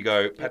 Yeah. But you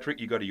go,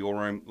 Patrick, you go to your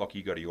room. Lockie,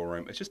 you go to your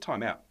room. It's just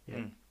time out.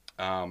 Yeah.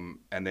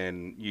 And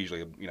then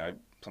usually, you know,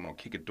 someone will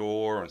kick a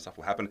door and stuff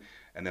will happen,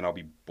 and then I'll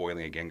be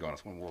boiling again, going, I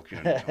just want to walk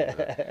in.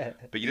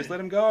 But you just let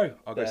them go.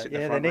 I'll go sit in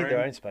the front room. Yeah, they need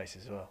their own space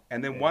as well.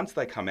 And then once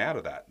they come out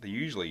of that, they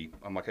usually,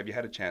 I'm like, have you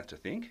had a chance to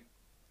think?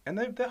 And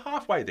they're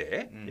halfway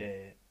there.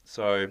 Yeah.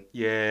 So,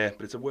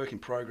 but it's a work in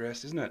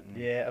progress, isn't it?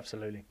 Yeah,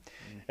 absolutely.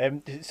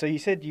 So you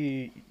said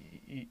you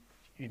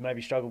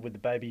maybe struggled with the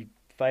baby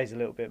phase a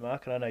little bit,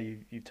 Mark, and I know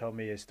you've told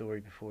me a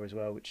story before as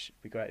well, which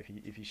would be great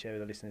if you share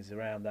with the listeners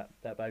around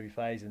that baby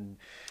phase and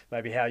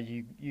maybe how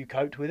you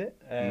coped with it.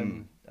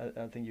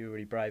 I think you were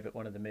really brave at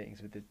one of the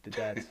meetings with the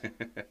dads.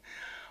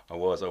 I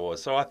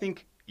was. So I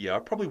think, I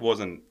probably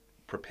wasn't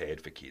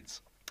prepared for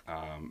kids.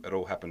 It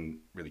all happened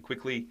really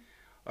quickly.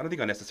 I don't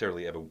think I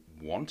necessarily ever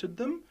wanted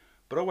them,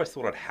 but I always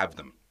thought I'd have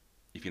them,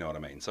 if you know what I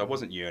mean. So I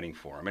wasn't yearning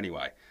for them.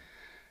 Anyway,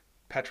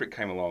 Patrick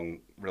came along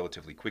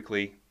relatively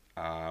quickly.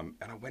 And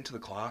I went to the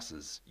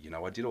classes,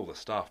 I did all the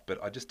stuff,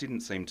 but I just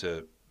didn't seem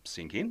to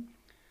sink in.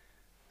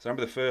 So I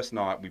remember the first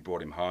night we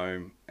brought him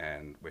home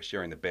and we're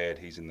sharing the bed.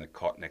 He's in the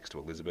cot next to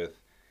Elizabeth.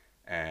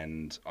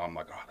 And I'm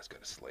like, all right, let's go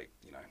to sleep,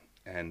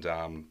 And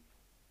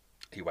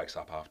he wakes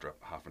up after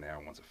half an hour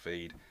and wants a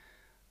feed.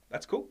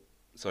 That's cool.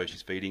 So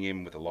she's feeding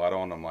him with the light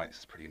on. I'm like, this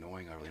is pretty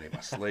annoying. I really need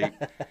my sleep.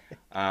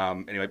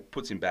 Anyway,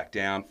 puts him back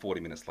down. 40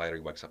 minutes later,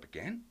 he wakes up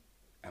again.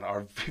 And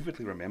I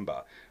vividly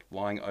remember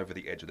lying over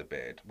the edge of the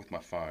bed with my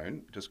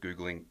phone, just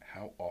Googling,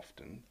 how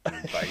often do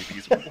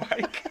babies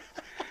wake?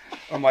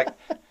 I'm like,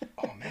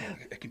 oh man,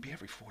 it can be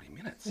every 40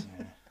 minutes.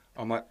 Yeah.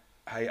 I'm like,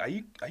 hey, are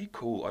you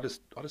cool? I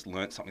just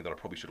learnt something that I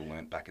probably should have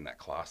learnt back in that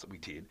class that we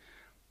did.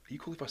 Are you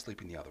cool if I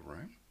sleep in the other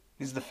room?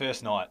 This is the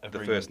first night.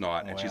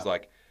 And she's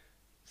like,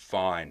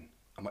 fine.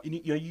 I'm like,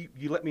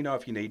 you let me know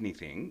if you need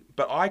anything.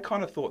 But I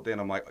kind of thought then,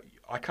 I'm like,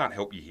 I can't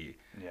help you here.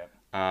 Yeah.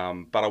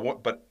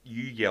 But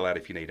you yell out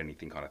if you need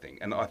anything, kind of thing.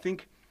 And I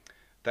think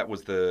that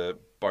was the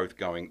both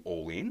going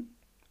all in,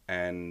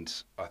 and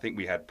I think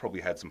we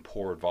probably had some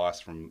poor advice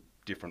from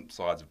different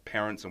sides of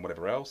parents and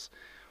whatever else.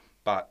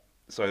 But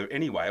so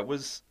anyway,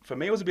 for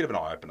me it was a bit of an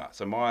eye opener.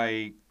 So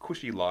my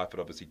cushy life had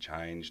obviously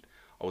changed.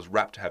 I was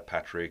rapt to have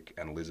Patrick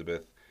and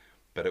Elizabeth,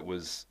 but it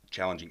was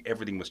challenging.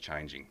 Everything was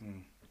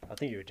changing. I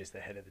think you were just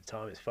ahead of the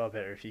time. It's far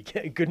better if you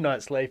get a good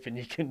night's sleep and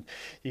you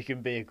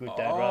can be a good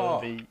dad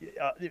rather than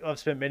be. I've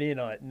spent many a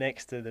night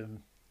next to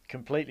them,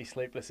 completely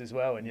sleepless as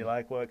well, and you're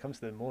like, well, it comes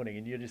to the morning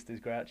and you're just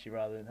as grouchy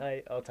rather than,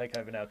 hey, I'll take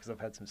over now because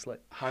I've had some sleep.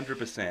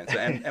 100%. So,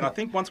 and I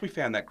think once we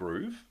found that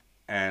groove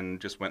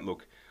and just went,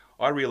 look,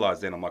 I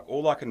realised then, I'm like,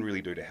 all I can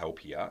really do to help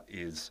here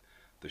is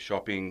the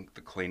shopping,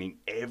 the cleaning,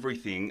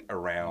 everything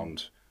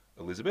around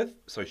Elizabeth,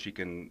 so she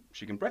can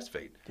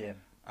breastfeed. Yeah.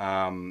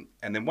 And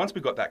then once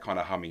we got that kind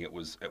of humming, it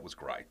was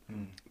great.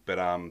 But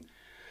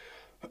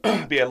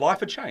but yeah, life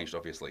had changed,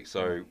 obviously.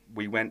 So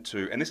we went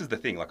to, and this is the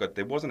thing, like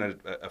there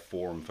wasn't a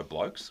forum for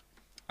blokes.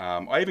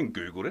 I even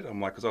Googled it.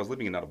 I'm like, because I was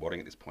living in Nunawading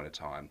at this point in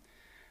time.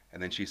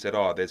 And then she said,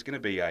 oh, there's going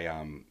to be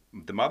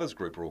the mothers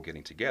group are all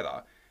getting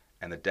together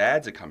and the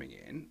dads are coming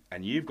in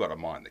and you've got to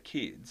mind the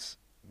kids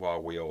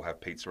while we all have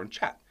pizza and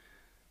chat.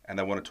 And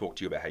they want to talk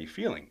to you about how you're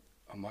feeling.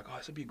 I'm like, oh,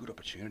 this would be a good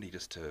opportunity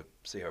just to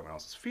see how everyone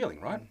else is feeling,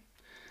 right?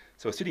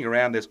 So we're sitting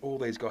around, there's all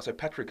these guys. So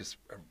Patrick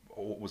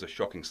was a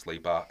shocking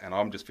sleeper and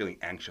I'm just feeling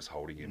anxious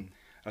holding him.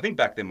 And I think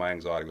back then my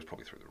anxiety was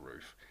probably through the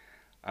roof.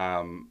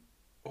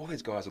 All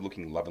these guys are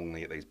looking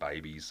lovingly at these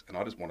babies, and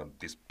I just want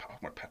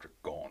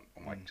Patrick gone.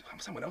 I'm like,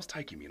 someone else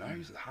take him, you know,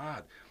 this is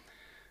hard.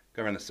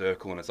 Go around the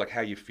circle, and it's like,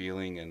 how you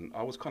feeling? And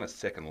I was kind of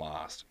second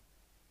last.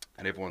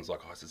 And everyone's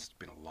like, oh, this has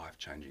been a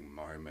life-changing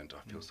moment.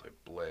 I feel so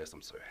blessed.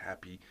 I'm so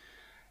happy.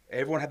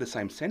 Everyone had the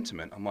same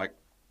sentiment. I'm like,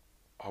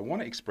 I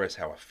want to express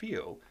how I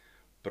feel,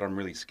 but I'm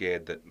really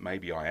scared that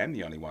maybe I am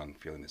the only one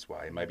feeling this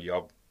way. Maybe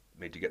I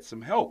need to get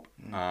some help.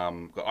 I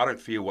don't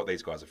feel what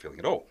these guys are feeling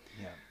at all.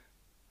 Yeah.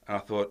 And I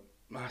thought,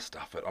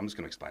 stuff it. I'm just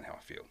going to explain how I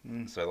feel.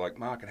 So like,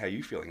 Mark, and how are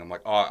you feeling? I'm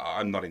like,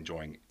 I'm not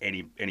enjoying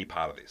any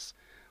part of this.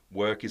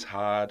 Work is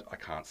hard. I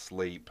can't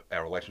sleep.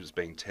 Our relationship is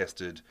being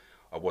tested.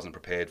 I wasn't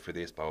prepared for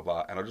this, blah,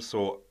 blah, blah. And I just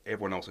saw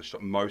everyone else's,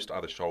 most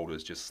other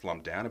shoulders just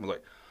slump down. And was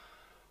like,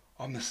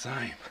 I'm the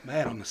same.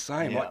 Man, I'm the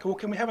same. Like, well,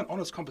 can we have an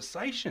honest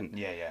conversation?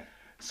 Yeah, yeah.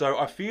 So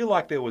I feel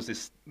like there was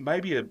this,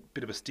 maybe a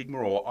bit of a stigma,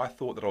 or I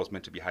thought that I was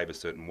meant to behave a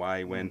certain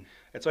way when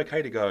it's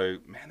okay to go,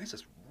 man, this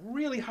is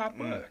really hard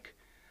work.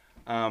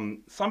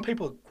 Some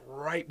people are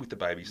great with the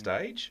baby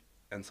stage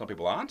and some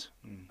people aren't.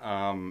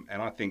 And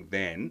I think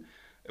then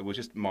it was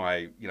just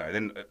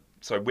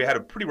so we had a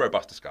pretty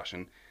robust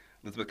discussion.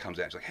 Elizabeth comes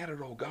out, she's like, how did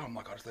it all go? I'm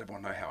like, I just let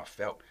everyone know how I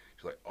felt.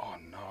 She's like, oh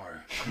no,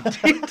 you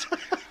did?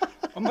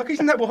 I'm like,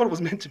 isn't that what it was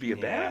meant to be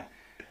about? Yeah.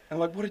 And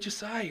like, what did you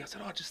say? I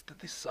said, just that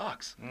this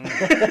sucks.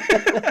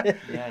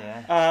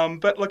 Yeah.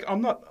 But like,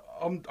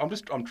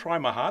 I'm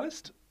trying my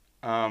hardest.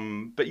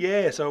 But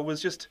yeah, so it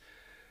was just,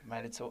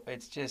 Mate,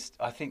 it's just,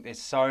 I think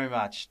there's so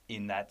much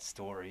in that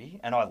story,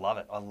 and I love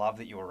it. I love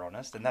that you were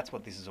honest, and that's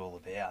what this is all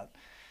about.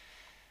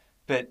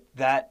 But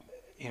that,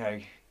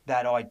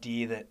 that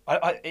idea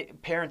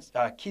that parents,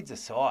 kids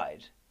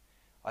aside,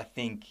 I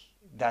think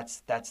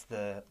that's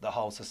the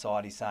whole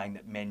society saying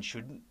that men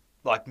shouldn't,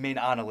 like men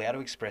aren't allowed to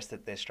express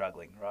that they're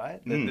struggling, right?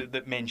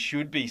 That men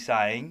should be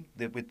saying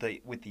that with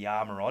the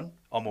armor on,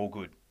 I'm all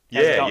good.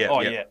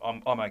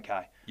 I'm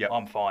okay. Yeah.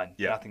 I'm fine.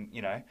 Yeah. Nothing,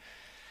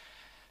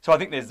 So I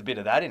think there's a bit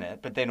of that in it,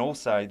 but then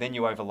also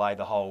you overlay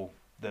the whole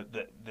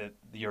the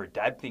you're a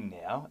dad thing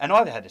now, and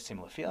I've had a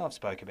similar feeling. I've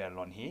spoke about it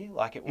on here.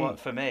 Like it was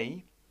for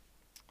me,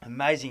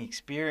 amazing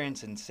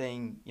experience, and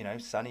seeing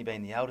Sonny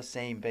being the eldest,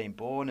 seeing him being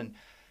born,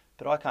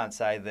 but I can't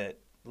say that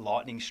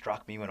lightning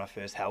struck me when I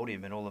first held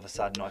him, and all of a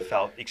sudden I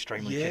felt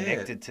extremely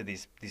connected to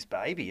this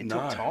baby. It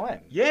took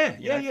time.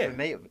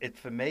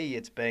 For me,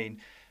 it's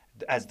been,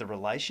 as the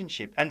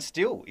relationship, and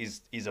still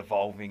is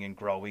evolving and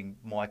growing,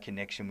 my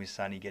connection with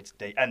Sonny gets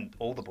deep, and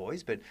all the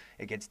boys, but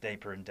it gets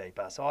deeper and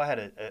deeper. So I had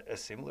a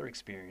similar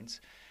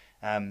experience,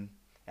 and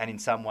in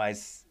some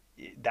ways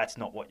that's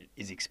not what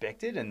is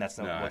expected, and that's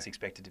not what's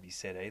expected to be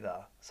said either.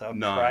 So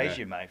I praise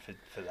you, mate,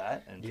 for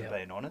that, and for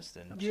being honest.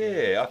 And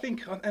I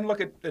think, and like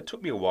it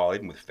took me a while,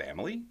 even with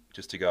family,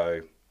 just to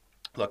go,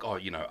 like, are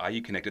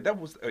you connected? That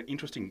was an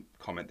interesting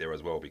comment there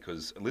as well,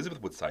 because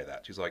Elizabeth would say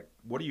that. She's like,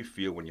 what do you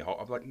feel when you're home?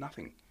 I'm like,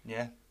 nothing.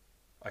 Yeah.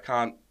 I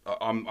can't,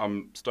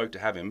 I'm stoked to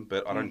have him,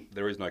 but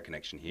there is no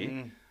connection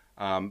here.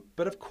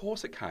 But of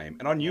course it came,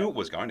 and I knew it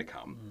was going to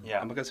come. Yeah.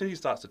 And like, as soon as he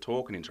starts to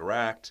talk and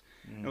interact,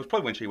 and it was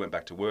probably when she went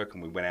back to work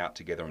and we went out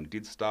together and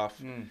did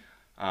stuff.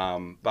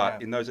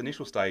 But in those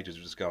initial stages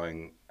of just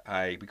going,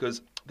 hey,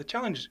 because the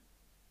challenge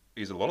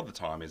is a lot of the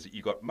time is that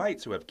you've got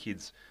mates who have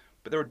kids,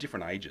 but they're at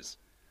different ages.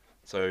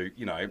 So,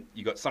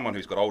 you got someone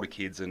who's got older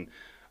kids, and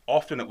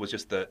often it was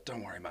just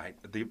don't worry, mate.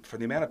 For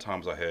the amount of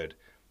times I heard,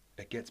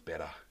 it gets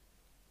better.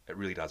 It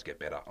really does get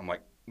better. I'm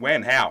like,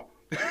 when? How?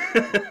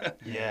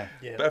 Yeah.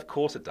 But of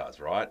course it does,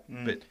 right?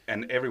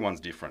 And everyone's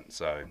different,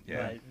 so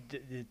yeah.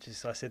 Mate,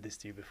 I said this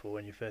to you before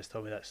when you first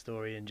told me that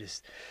story, and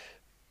just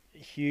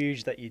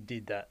huge that you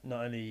did that,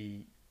 not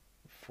only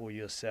for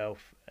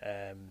yourself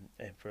and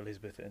for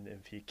Elizabeth and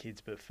for your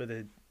kids, but for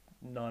the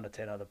 9 or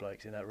 10 other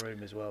blokes in that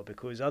room as well,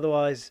 because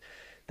otherwise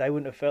they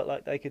wouldn't have felt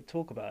like they could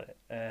talk about it.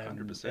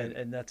 100%.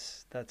 And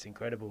that's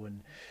incredible.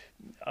 And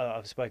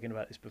I've spoken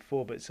about this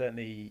before, but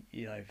certainly,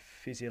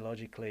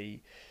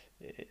 physiologically,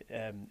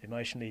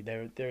 emotionally,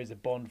 there is a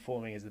bond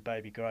forming as the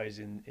baby grows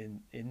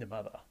in the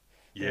mother.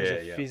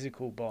 There's a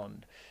physical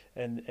bond,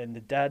 and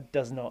the dad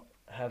does not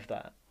have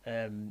that.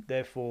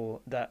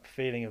 Therefore, that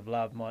feeling of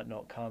love might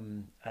not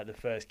come at the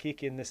first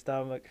kick in the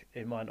stomach.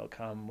 It might not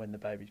come when the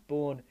baby's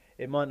born.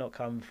 it might not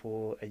come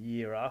for a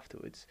year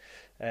afterwards.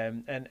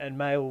 And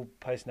male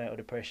postnatal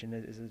depression,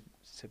 as I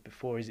said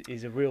before,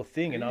 is a real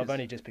thing, and I've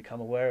only just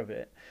become aware of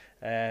it.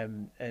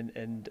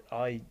 And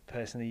I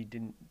personally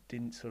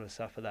didn't sort of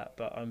suffer that,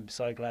 but I'm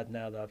so glad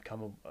now that I've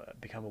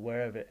become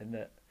aware of it, and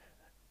that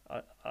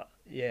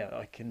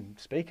I can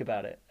speak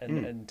about it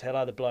and tell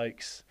other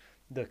blokes,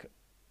 look,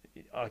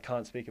 I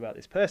can't speak about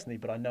this personally,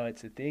 but I know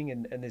it's a thing,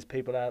 and there's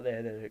people out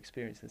there that are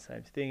experiencing the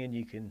same thing, and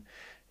you can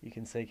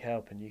seek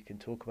help and you can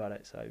talk about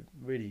it. So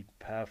really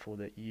powerful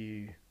that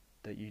you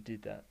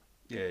did that.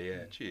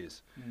 Yeah.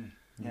 Cheers.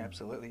 Yeah,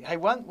 absolutely. Hey,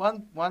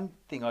 one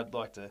thing I'd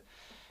like to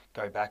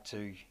go back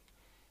to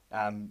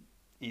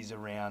is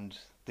around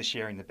the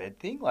sharing the bed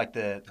thing, like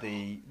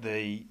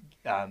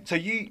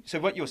so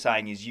what you're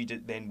saying is you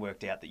then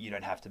worked out that you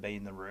don't have to be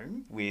in the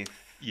room with.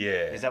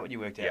 Yeah. Is that what you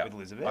worked out with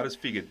Elizabeth? I just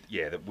figured,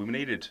 that we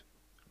needed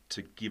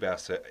to give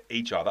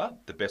each other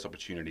the best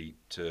opportunity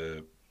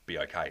to be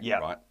okay. Yeah.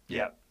 Right.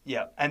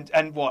 Yeah.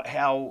 And what?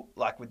 How?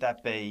 Like, would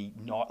that be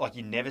not like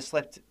you never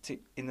slept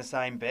in the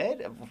same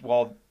bed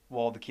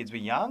while the kids were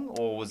young,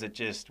 or was it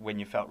just when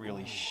you felt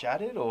really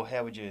shattered, or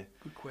how would you?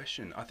 Good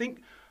question. I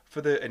think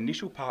for the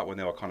initial part when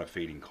they were kind of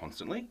feeding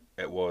constantly,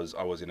 I was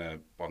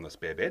on the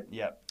spare bed.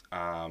 Yeah.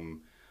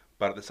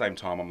 But at the same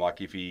time, I'm like,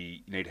 if you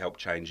need help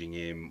changing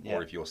him,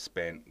 or if you're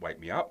spent, wake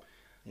me up.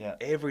 Yeah.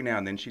 Every now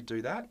and then she'd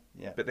do that.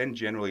 Yeah. But then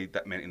generally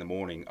that meant in the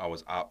morning I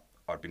was up,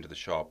 I'd been to the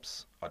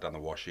shops, I'd done the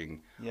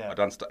washing, Yeah. I'd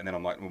done stuff, and then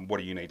I'm like, well, what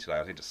do you need today?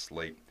 I need to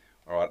sleep.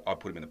 All right, I'd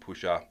put him in the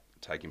pusher,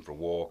 take him for a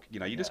walk.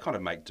 You just kind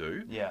of make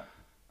do. Yeah.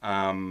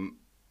 And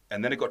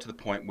then it got to the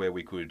point where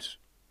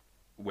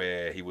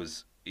where he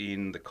was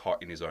in the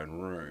cot in his own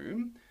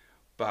room,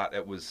 but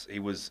he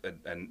was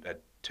a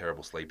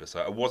terrible sleeper.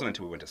 So it wasn't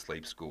until we went to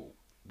sleep school,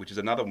 which is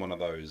another one of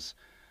those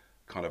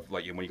kind of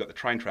like when you got the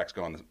train tracks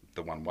going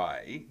the one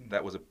way,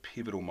 that was a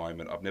pivotal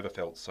moment. I've never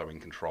felt so in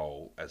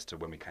control as to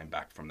when we came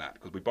back from that,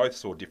 because we both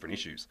saw different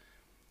issues.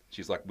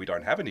 She's like, we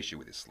don't have an issue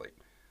with his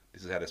sleep.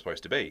 This is how they're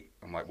supposed to be.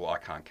 I'm like, well, I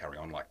can't carry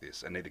on like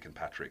this, and neither can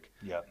Patrick.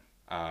 Yeah.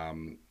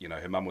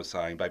 Her mum was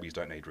saying babies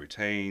don't need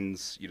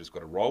routines. You just got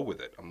to roll with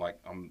it. I'm like,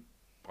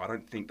 I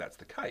don't think that's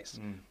the case.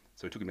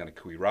 So we took him down to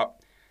Corduff,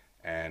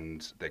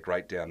 and they're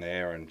great down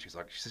there. And she's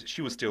like,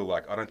 she was still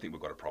like, I don't think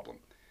we've got a problem.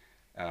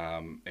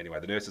 Anyway,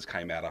 the nurses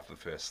came out after the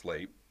first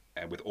sleep,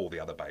 and with all the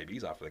other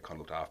babies after they kind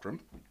of looked after him.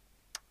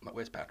 I'm like,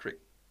 where's Patrick?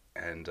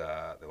 And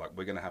they're like,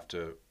 we're going to have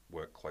to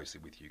work closely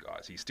with you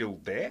guys. He's still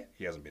there.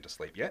 He hasn't been to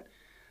sleep yet.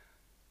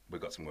 We've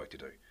got some work to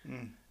do.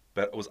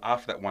 But it was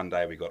after that one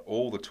day we got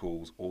all the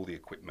tools, all the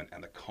equipment,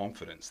 and the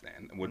confidence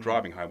then. And we're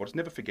driving home. I'll just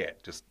never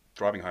forget, just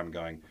driving home and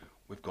going,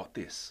 we've got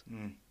this,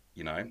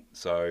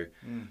 So,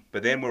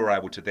 but then we were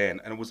able to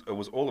and it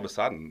was all of a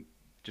sudden,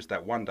 just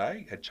that one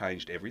day had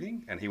changed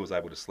everything, and he was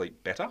able to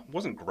sleep better. It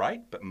wasn't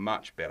great, but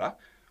much better.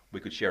 We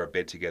could share a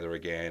bed together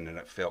again, and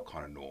it felt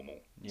kind of normal.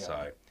 Yeah.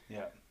 So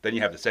yeah. Then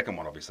you have the second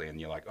one, obviously,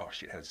 and you're like, oh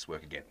shit, how does this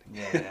work again?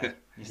 Yeah.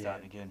 You're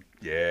starting again.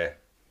 Yeah.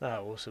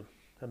 Oh, awesome.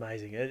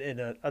 Amazing.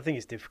 And I think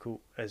it's difficult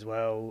as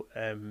well,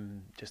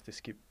 just to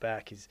skip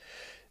back, is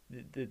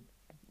the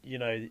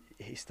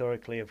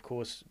historically, of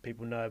course,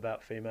 people know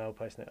about female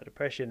postnatal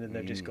depression, and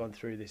they've just gone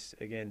through this,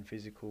 again,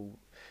 physical,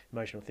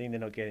 emotional thing. They're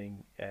not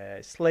getting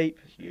sleep.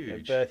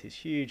 Huge. Birth is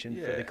huge. And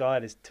for the guy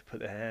to put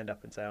their hand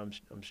up and say,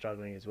 I'm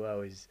struggling as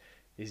well, is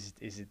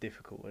a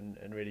difficult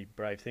and really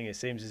brave thing. It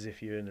seems as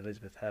if you and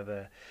Elizabeth have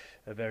a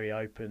very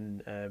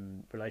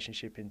open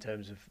relationship in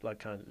terms of like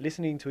kind of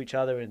listening to each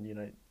other,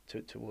 and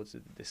towards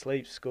the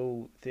sleep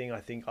school thing. I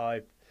think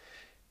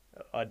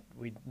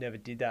we never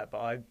did that,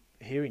 but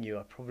hearing you,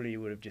 I probably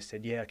would have just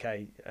said, yeah,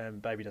 okay,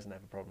 baby doesn't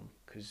have a problem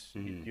because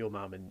you're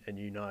mum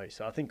and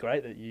So I think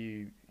great that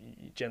you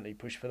gently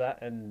push for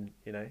that, and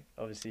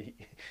obviously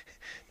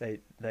they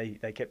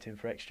kept him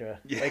for extra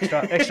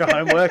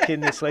homework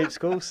in the sleep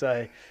school.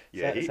 So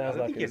yeah, it sounds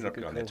like he ended up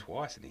going there call.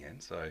 twice in the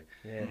end. So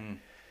yeah.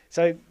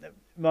 So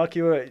Mark,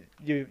 you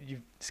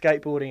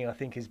skateboarding, I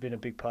think, has been a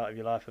big part of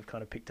your life. I've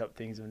kind of picked up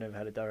things. We've never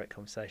had a direct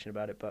conversation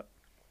about it, but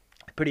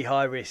a pretty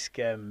high risk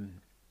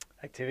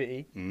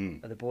activity.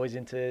 Are the boys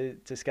into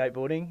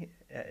skateboarding?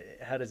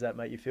 How does that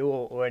make you feel,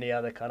 or any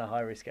other kind of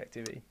high risk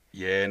activity?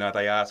 Yeah, no,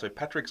 they are. So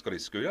Patrick's got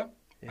his scooter,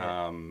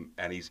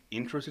 and he's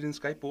interested in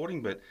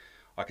skateboarding, but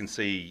I can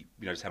see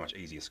just how much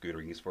easier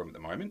scootering is for him at the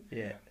moment.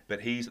 Yeah.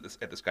 But he's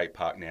at the skate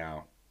park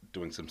now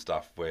doing some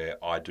stuff where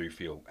I do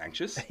feel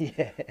anxious.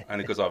 Yeah.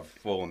 Only because I've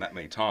fallen that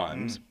many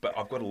times, but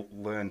I've got to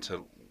learn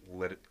to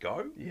let it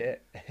go. Yeah.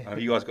 Have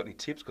you guys got any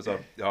tips? Because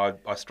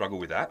I struggle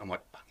with that. I'm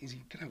like, is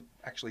he going to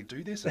actually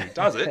do this? And he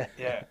does it.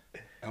 Yeah.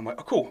 And I'm like,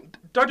 oh, cool.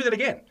 Don't do that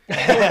again.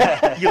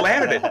 You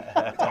landed it.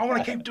 I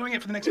want to keep doing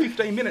it for the next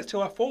 15 minutes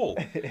till I fall.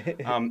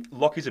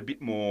 Lockie's a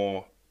bit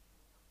more,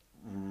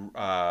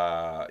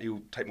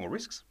 he'll take more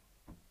risks.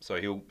 So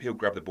he'll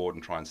grab the board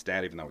and try and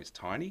stand even though he's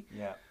tiny.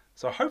 Yeah.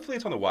 So hopefully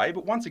it's on the way.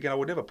 But once again, I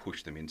would never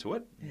push them into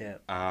it. Yeah.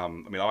 I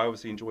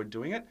obviously enjoyed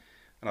doing it,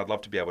 and I'd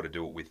love to be able to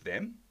do it with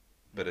them.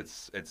 But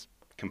it's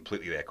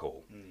completely their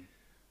call.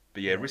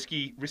 But yeah,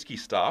 risky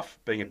stuff.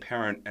 Being a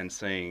parent and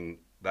seeing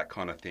that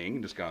kind of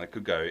thing. Just going, it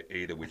could go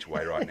either which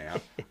way right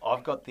now.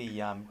 I've got the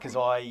because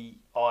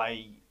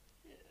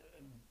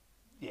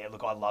yeah,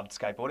 look, I loved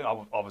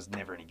skateboarding. I was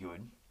never any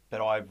good,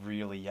 but I've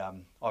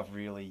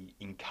really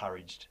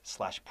encouraged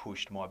 /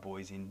 pushed my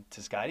boys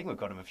into skating. We've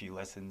got them a few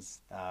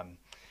lessons,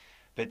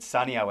 but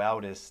Sonny, our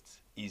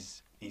eldest,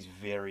 he's a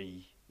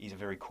very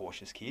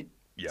cautious kid.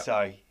 Yeah.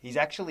 So he's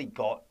actually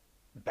got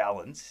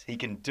balance. He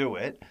can do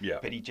it. Yeah.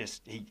 But he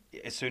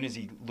as soon as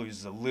he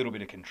loses a little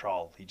bit of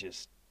control, he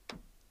just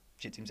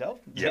shits himself.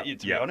 Yeah. To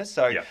be honest.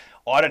 So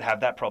I don't have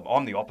that problem.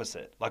 I'm the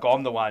opposite. Like,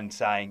 I'm the one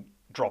saying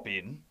drop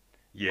in.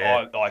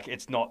 Yeah. Like,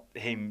 it's not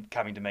him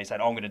coming to me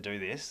saying, I'm going to do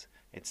this.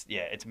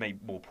 It's me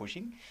more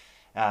pushing.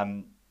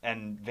 And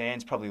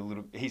Van's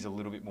probably he's a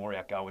little bit more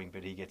outgoing,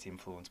 but he gets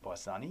influenced by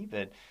Sonny.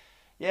 But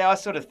yeah, I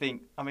sort of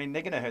think, I mean,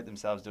 they're going to hurt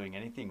themselves doing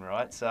anything,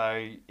 right?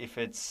 So if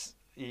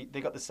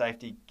they've got the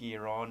safety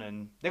gear on,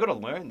 and they've got to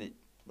learn that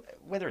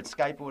whether it's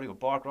skateboarding or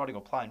bike riding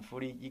or playing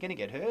footy, you're going to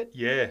get hurt.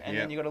 Yeah. And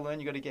then you've got to learn,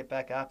 you've got to get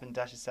back up and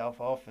dust yourself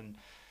off, and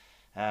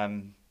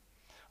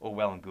all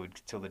well and good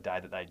till the day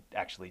that they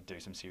actually do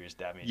some serious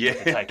damage. Yeah.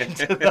 To take them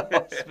to the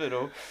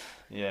hospital.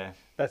 Yeah.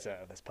 That's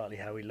partly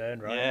how we learn,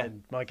 right? Yeah.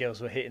 And my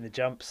girls were hitting the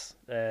jumps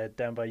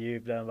down by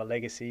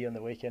Legacy on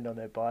the weekend on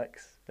their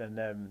bikes,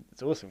 and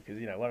it's awesome because,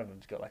 you know, one of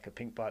them's got like a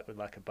pink bike with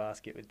like a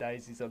basket with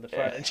daisies on the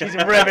front, and she's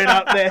revving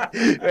up there,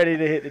 ready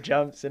to hit the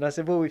jumps. And I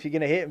said, well, if you're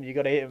going to hit them, you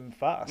got to hit them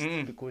fast,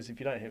 because if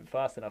you don't hit them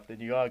fast enough, then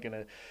you are going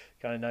to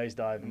kind of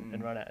nosedive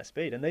and run out of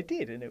speed. And they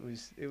did, and it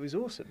was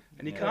awesome.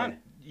 And you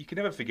can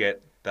never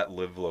forget that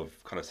level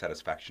of kind of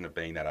satisfaction of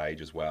being that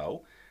age as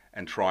well,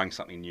 and trying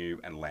something new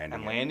and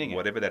landing it.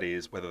 Whatever that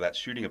is, whether that's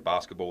shooting a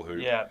basketball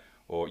hoop,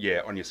 or on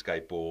your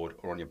skateboard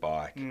or on your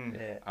bike,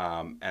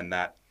 and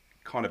that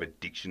kind of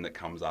addiction that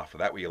comes after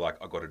that, where you're like,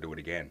 I've got to do it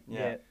again.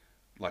 Yeah.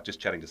 Like just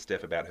chatting to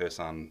Steph about her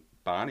son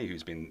Barney,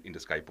 who's been into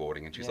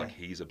skateboarding, and she's like,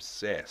 he's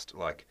obsessed.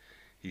 Like,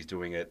 he's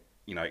doing it,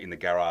 you know, in the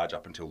garage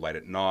up until late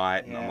at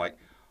night, and I'm like,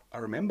 I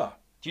remember.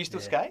 Do you still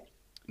skate?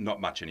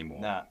 Not much anymore.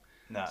 No.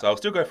 So I'll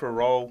still go for a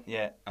roll.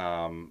 Yeah.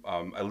 I'm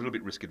a little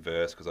bit risk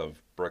adverse because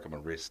I've broken my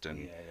wrist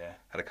and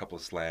had a couple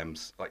of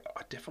slams. Like,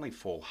 I definitely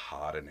fall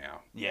harder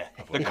now. Yeah.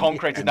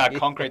 Concrete's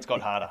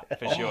got harder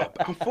for sure.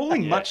 I'm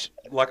falling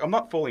I'm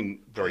not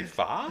falling very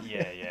far.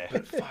 Yeah.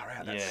 But far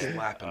out, that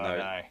slap and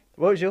no.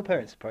 What was your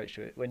parents' approach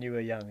to it when you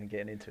were young and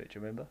getting into it? Do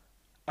you remember?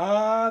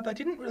 They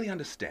didn't really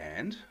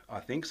understand, I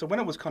think. So when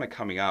it was kind of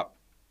coming up,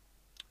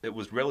 it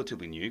was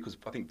relatively new because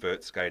I think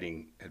vert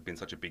skating had been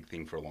such a big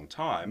thing for a long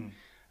time.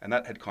 And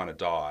that had kind of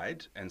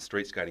died, and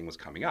street skating was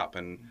coming up.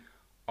 And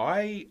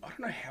I don't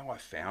know how I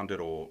found it,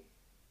 or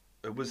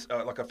it was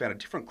like I found a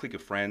different clique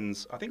of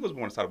friends. I think it was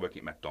when I started working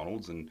at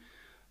McDonald's and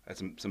had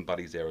some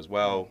buddies there as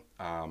well.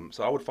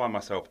 So I would find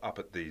myself up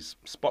at these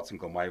spots in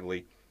Glen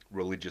Waverley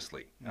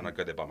religiously. And I'd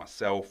go there by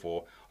myself,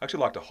 or I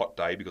actually liked a hot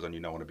day because I knew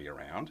no one would be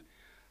around.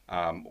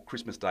 Or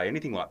Christmas Day,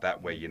 anything like that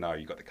where, you know,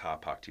 you got the car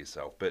parked to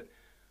yourself. But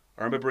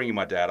I remember bringing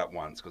my dad up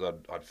once because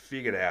I'd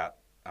figured out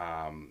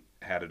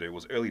how to do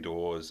was early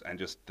doors and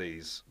just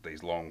these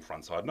long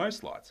front side nose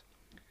slides.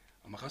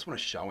 I'm like, I just want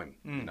to show him,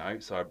 you know.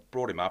 So I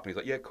brought him up and he's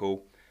like, yeah,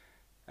 cool.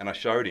 And I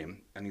showed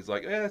him and he's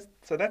like, yeah,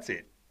 so that's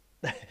it.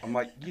 I'm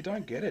like, you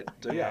don't get it,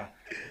 do you?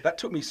 That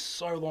took me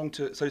so long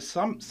to. So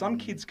some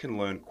kids can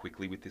learn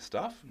quickly with this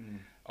stuff.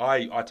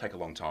 I take a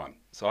long time.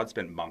 So I'd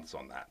spent months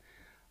on that.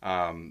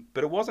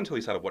 But it wasn't until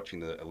he started watching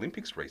the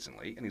Olympics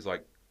recently and he's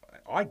like,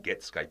 I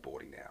get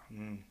skateboarding now.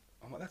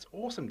 I'm like, that's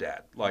awesome,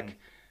 Dad. Like.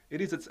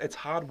 It's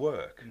hard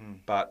work,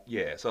 but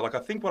yeah. So like, I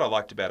think what I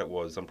liked about it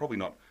was I'm probably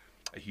not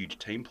a huge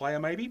team player,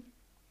 maybe.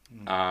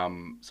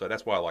 So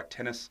that's why I like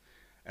tennis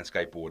and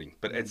skateboarding.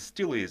 But it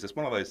still is. It's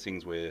one of those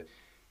things where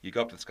you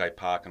go up to the skate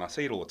park, and I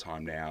see it all the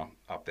time now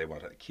up there when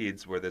I take the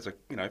kids, where there's a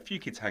few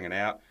kids hanging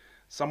out.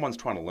 Someone's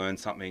trying to learn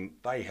something.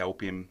 They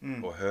help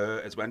him or her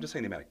as well. I'm just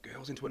seeing the amount of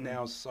girls into it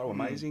now is so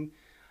amazing.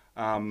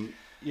 I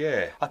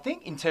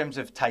think in terms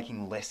of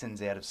taking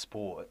lessons out of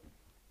sport.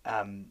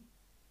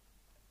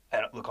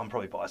 And look, I'm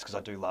probably biased because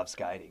I do love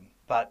skating,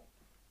 but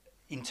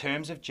in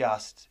terms of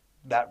just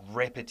that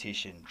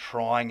repetition,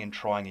 trying and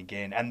trying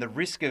again, and the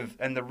risk of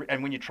and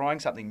when you're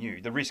trying something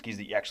new, the risk is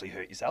that you actually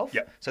hurt yourself.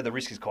 Yeah. So the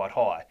risk is quite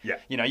high. Yeah.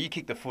 You know, you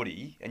kick the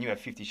footy and you have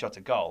 50 shots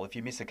at goal. If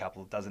you miss a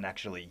couple, it doesn't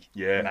actually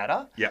Yeah.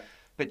 matter. Yeah.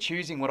 But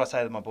choosing what I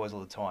say to my boys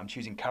all the time,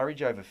 choosing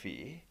courage over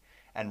fear,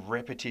 and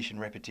repetition,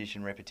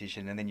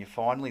 and then you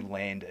finally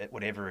land at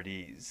whatever it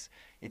is.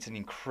 It's an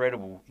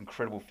incredible,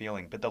 incredible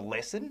feeling. But the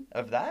lesson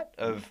of that,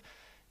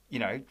 you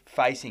know,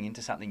 facing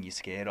into something you're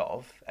scared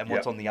of, and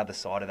what's on the other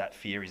side of that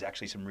fear is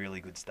actually some really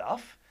good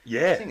stuff.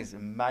 Yeah. I think there's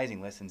amazing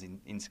lessons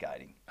in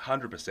skating.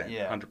 100%.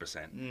 Yeah.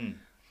 100%.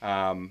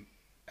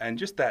 And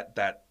just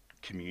that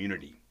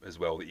community as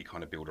well that you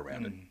kind of build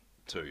around it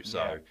too.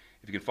 So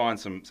if you can find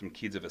some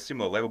kids of a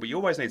similar level, but you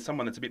always need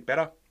someone that's a bit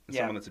better and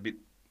someone that's a bit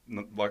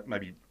like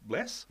maybe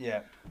less.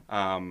 Yeah.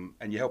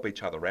 And you help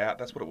each other out.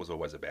 That's what it was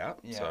always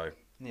about. Yeah. So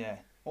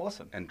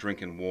Awesome. And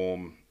drinking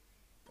warm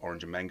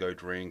orange and mango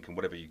drink and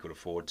whatever you could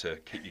afford to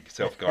keep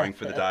yourself going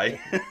for the day.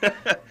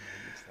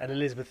 And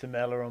Elizabeth and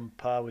Mel are on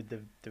par with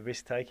the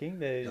risk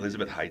taking.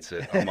 Elizabeth hates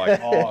it. I'm like,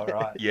 Oh,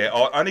 right. yeah,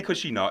 only because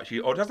she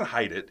doesn't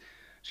hate it.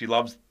 She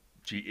loves.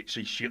 She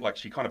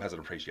kind of has an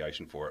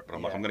appreciation for it. But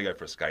I'm like, I'm going to go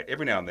for a skate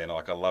every now and then.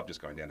 Like, I love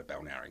just going down to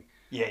Balnarring.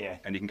 Yeah.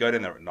 And you can go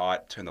down there at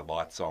night, turn the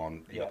lights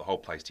on. You got the whole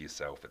place to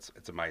yourself.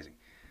 It's amazing.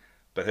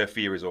 But her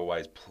fear is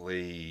always,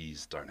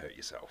 please don't hurt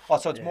yourself. Oh,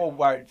 so it's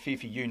more fear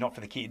for you, not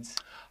for the kids.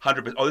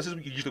 100%. Oh, this is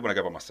usually when I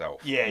go by myself.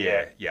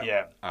 Yeah.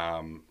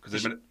 Because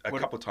there's been a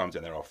couple of times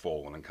down there I've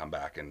fallen and come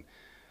back and.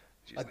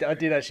 I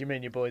did actually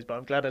mean your boys, but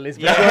I'm glad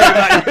Elizabeth.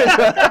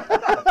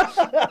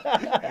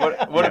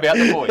 What about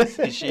the boys?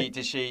 Is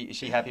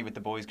she happy with the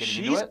boys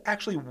getting into it? She's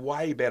actually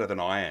way better than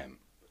I am.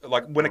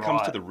 Like when it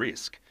comes to the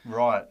risk.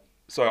 Right.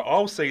 So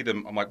I'll see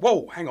them. I'm like,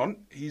 whoa, hang on.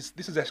 This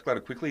has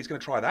escalated quickly. He's going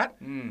to try that.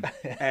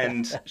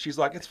 And she's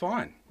like, it's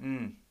fine.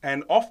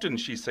 And often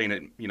she's seen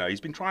it.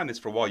 He's been trying this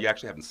for a while. You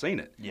actually haven't seen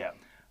it. Yeah.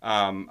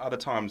 Other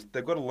times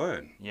they've got to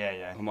learn.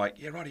 Yeah. I'm like,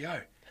 yeah,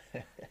 rightio.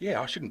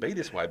 Yeah, I shouldn't be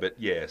this way, but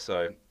yeah.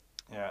 So.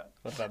 Yeah.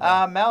 What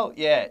about Mel?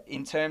 Yeah.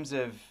 In terms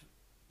of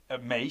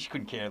me, she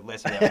couldn't care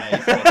less about me.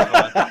 So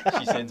that's fine.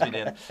 She sends me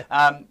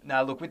down.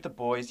 No, look, with the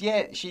boys,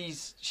 yeah,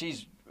 she's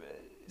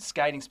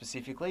skating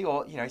specifically,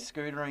 or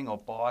scootering or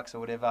bikes or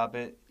whatever.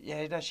 But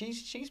yeah, no,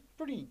 she's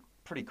pretty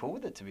cool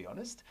with it, to be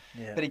honest.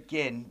 Yeah. But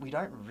again, we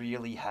don't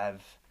really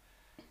have,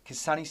 because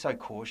Sunny's so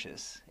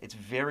cautious. It's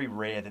very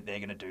rare that they're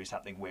going to do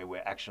something where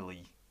we're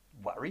actually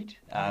worried.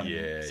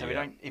 So we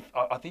don't.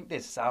 I think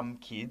there's some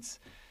kids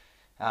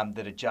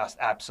that are just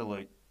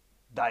absolute.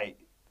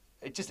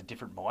 It's just a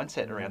different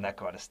mindset around that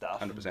kind of stuff.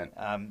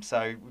 100%.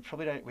 So we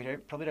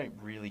probably don't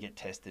really get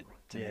tested,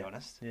 to be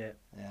honest. Yeah.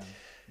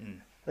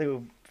 I think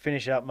we'll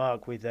finish up,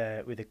 Mark, with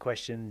a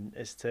question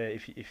as to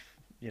if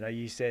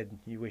you said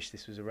you wish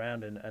this was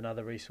around and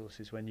other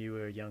resources when you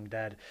were a young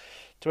dad.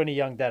 To any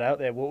young dad out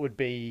there, what would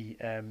be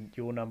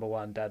your number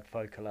one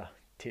Dadfocaler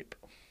tip?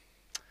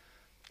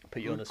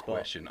 Put you on the spot.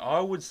 Question.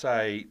 I would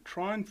say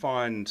try and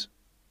find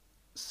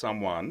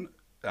someone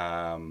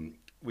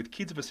with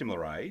kids of a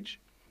similar age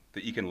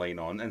that you can lean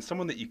on, and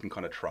someone that you can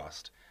kind of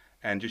trust,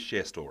 and just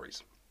share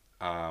stories,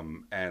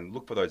 and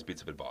look for those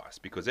bits of advice,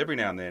 because every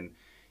now and then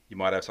you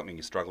might have something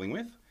you're struggling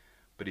with,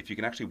 but if you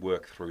can actually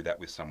work through that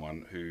with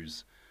someone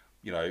who's,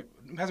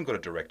 hasn't got a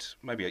direct,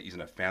 maybe isn't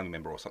a family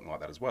member or something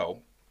like that as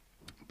well,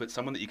 but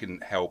someone that you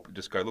can help,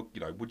 just go, look,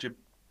 would you,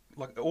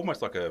 like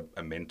almost like a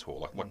mentor,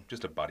 like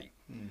just a buddy,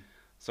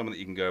 someone that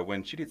you can go,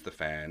 when shit hits the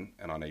fan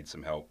and I need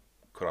some help,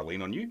 could I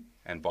lean on you?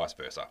 And vice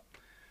versa.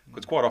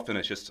 Because quite often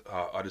it's just,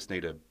 I just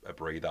need a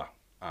breather.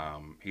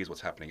 Here's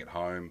what's happening at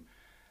home.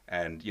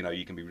 And, you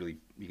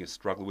can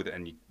struggle with it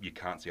and you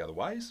can't see other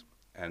ways.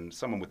 And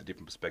someone with a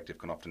different perspective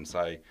can often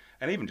say,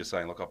 and even just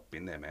saying, look, I've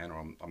been there, man,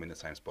 or I'm in the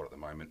same spot at the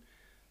moment.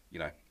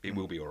 It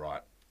will be all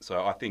right.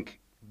 So I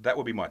think that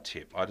would be my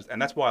tip.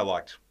 And that's why I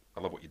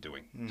love what you're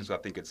doing. Just I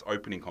think it's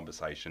opening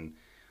conversation.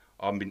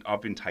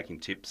 I've been taking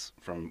tips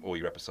from all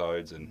your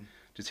episodes and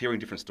just hearing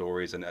different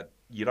stories, and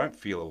you don't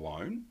feel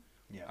alone.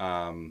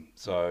 Yeah.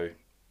 So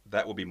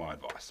that will be my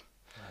advice.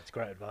 That's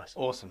great advice.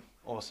 Awesome,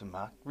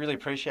 Mark. Really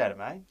appreciate it,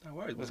 mate. No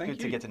worries. It was good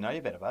to get to know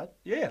you better, bud.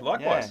 Yeah,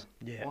 likewise.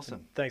 Yeah.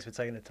 Awesome. Thanks for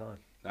taking the time.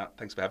 No,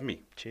 thanks for having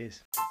me.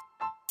 Cheers.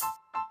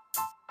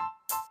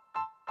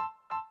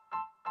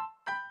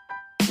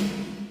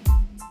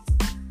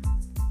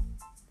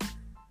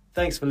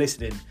 Thanks for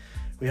listening.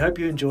 We hope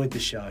you enjoyed the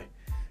show.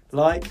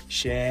 Like,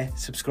 share,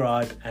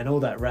 subscribe, and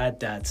all that rad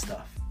dad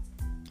stuff.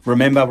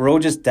 Remember, we're all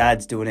just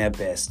dads doing our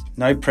best.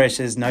 No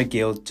pressures, no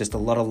guilt, just a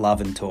lot of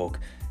love and talk.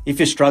 If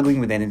you're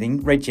struggling with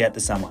anything, reach out to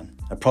someone.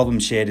 A problem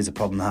shared is a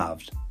problem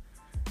halved.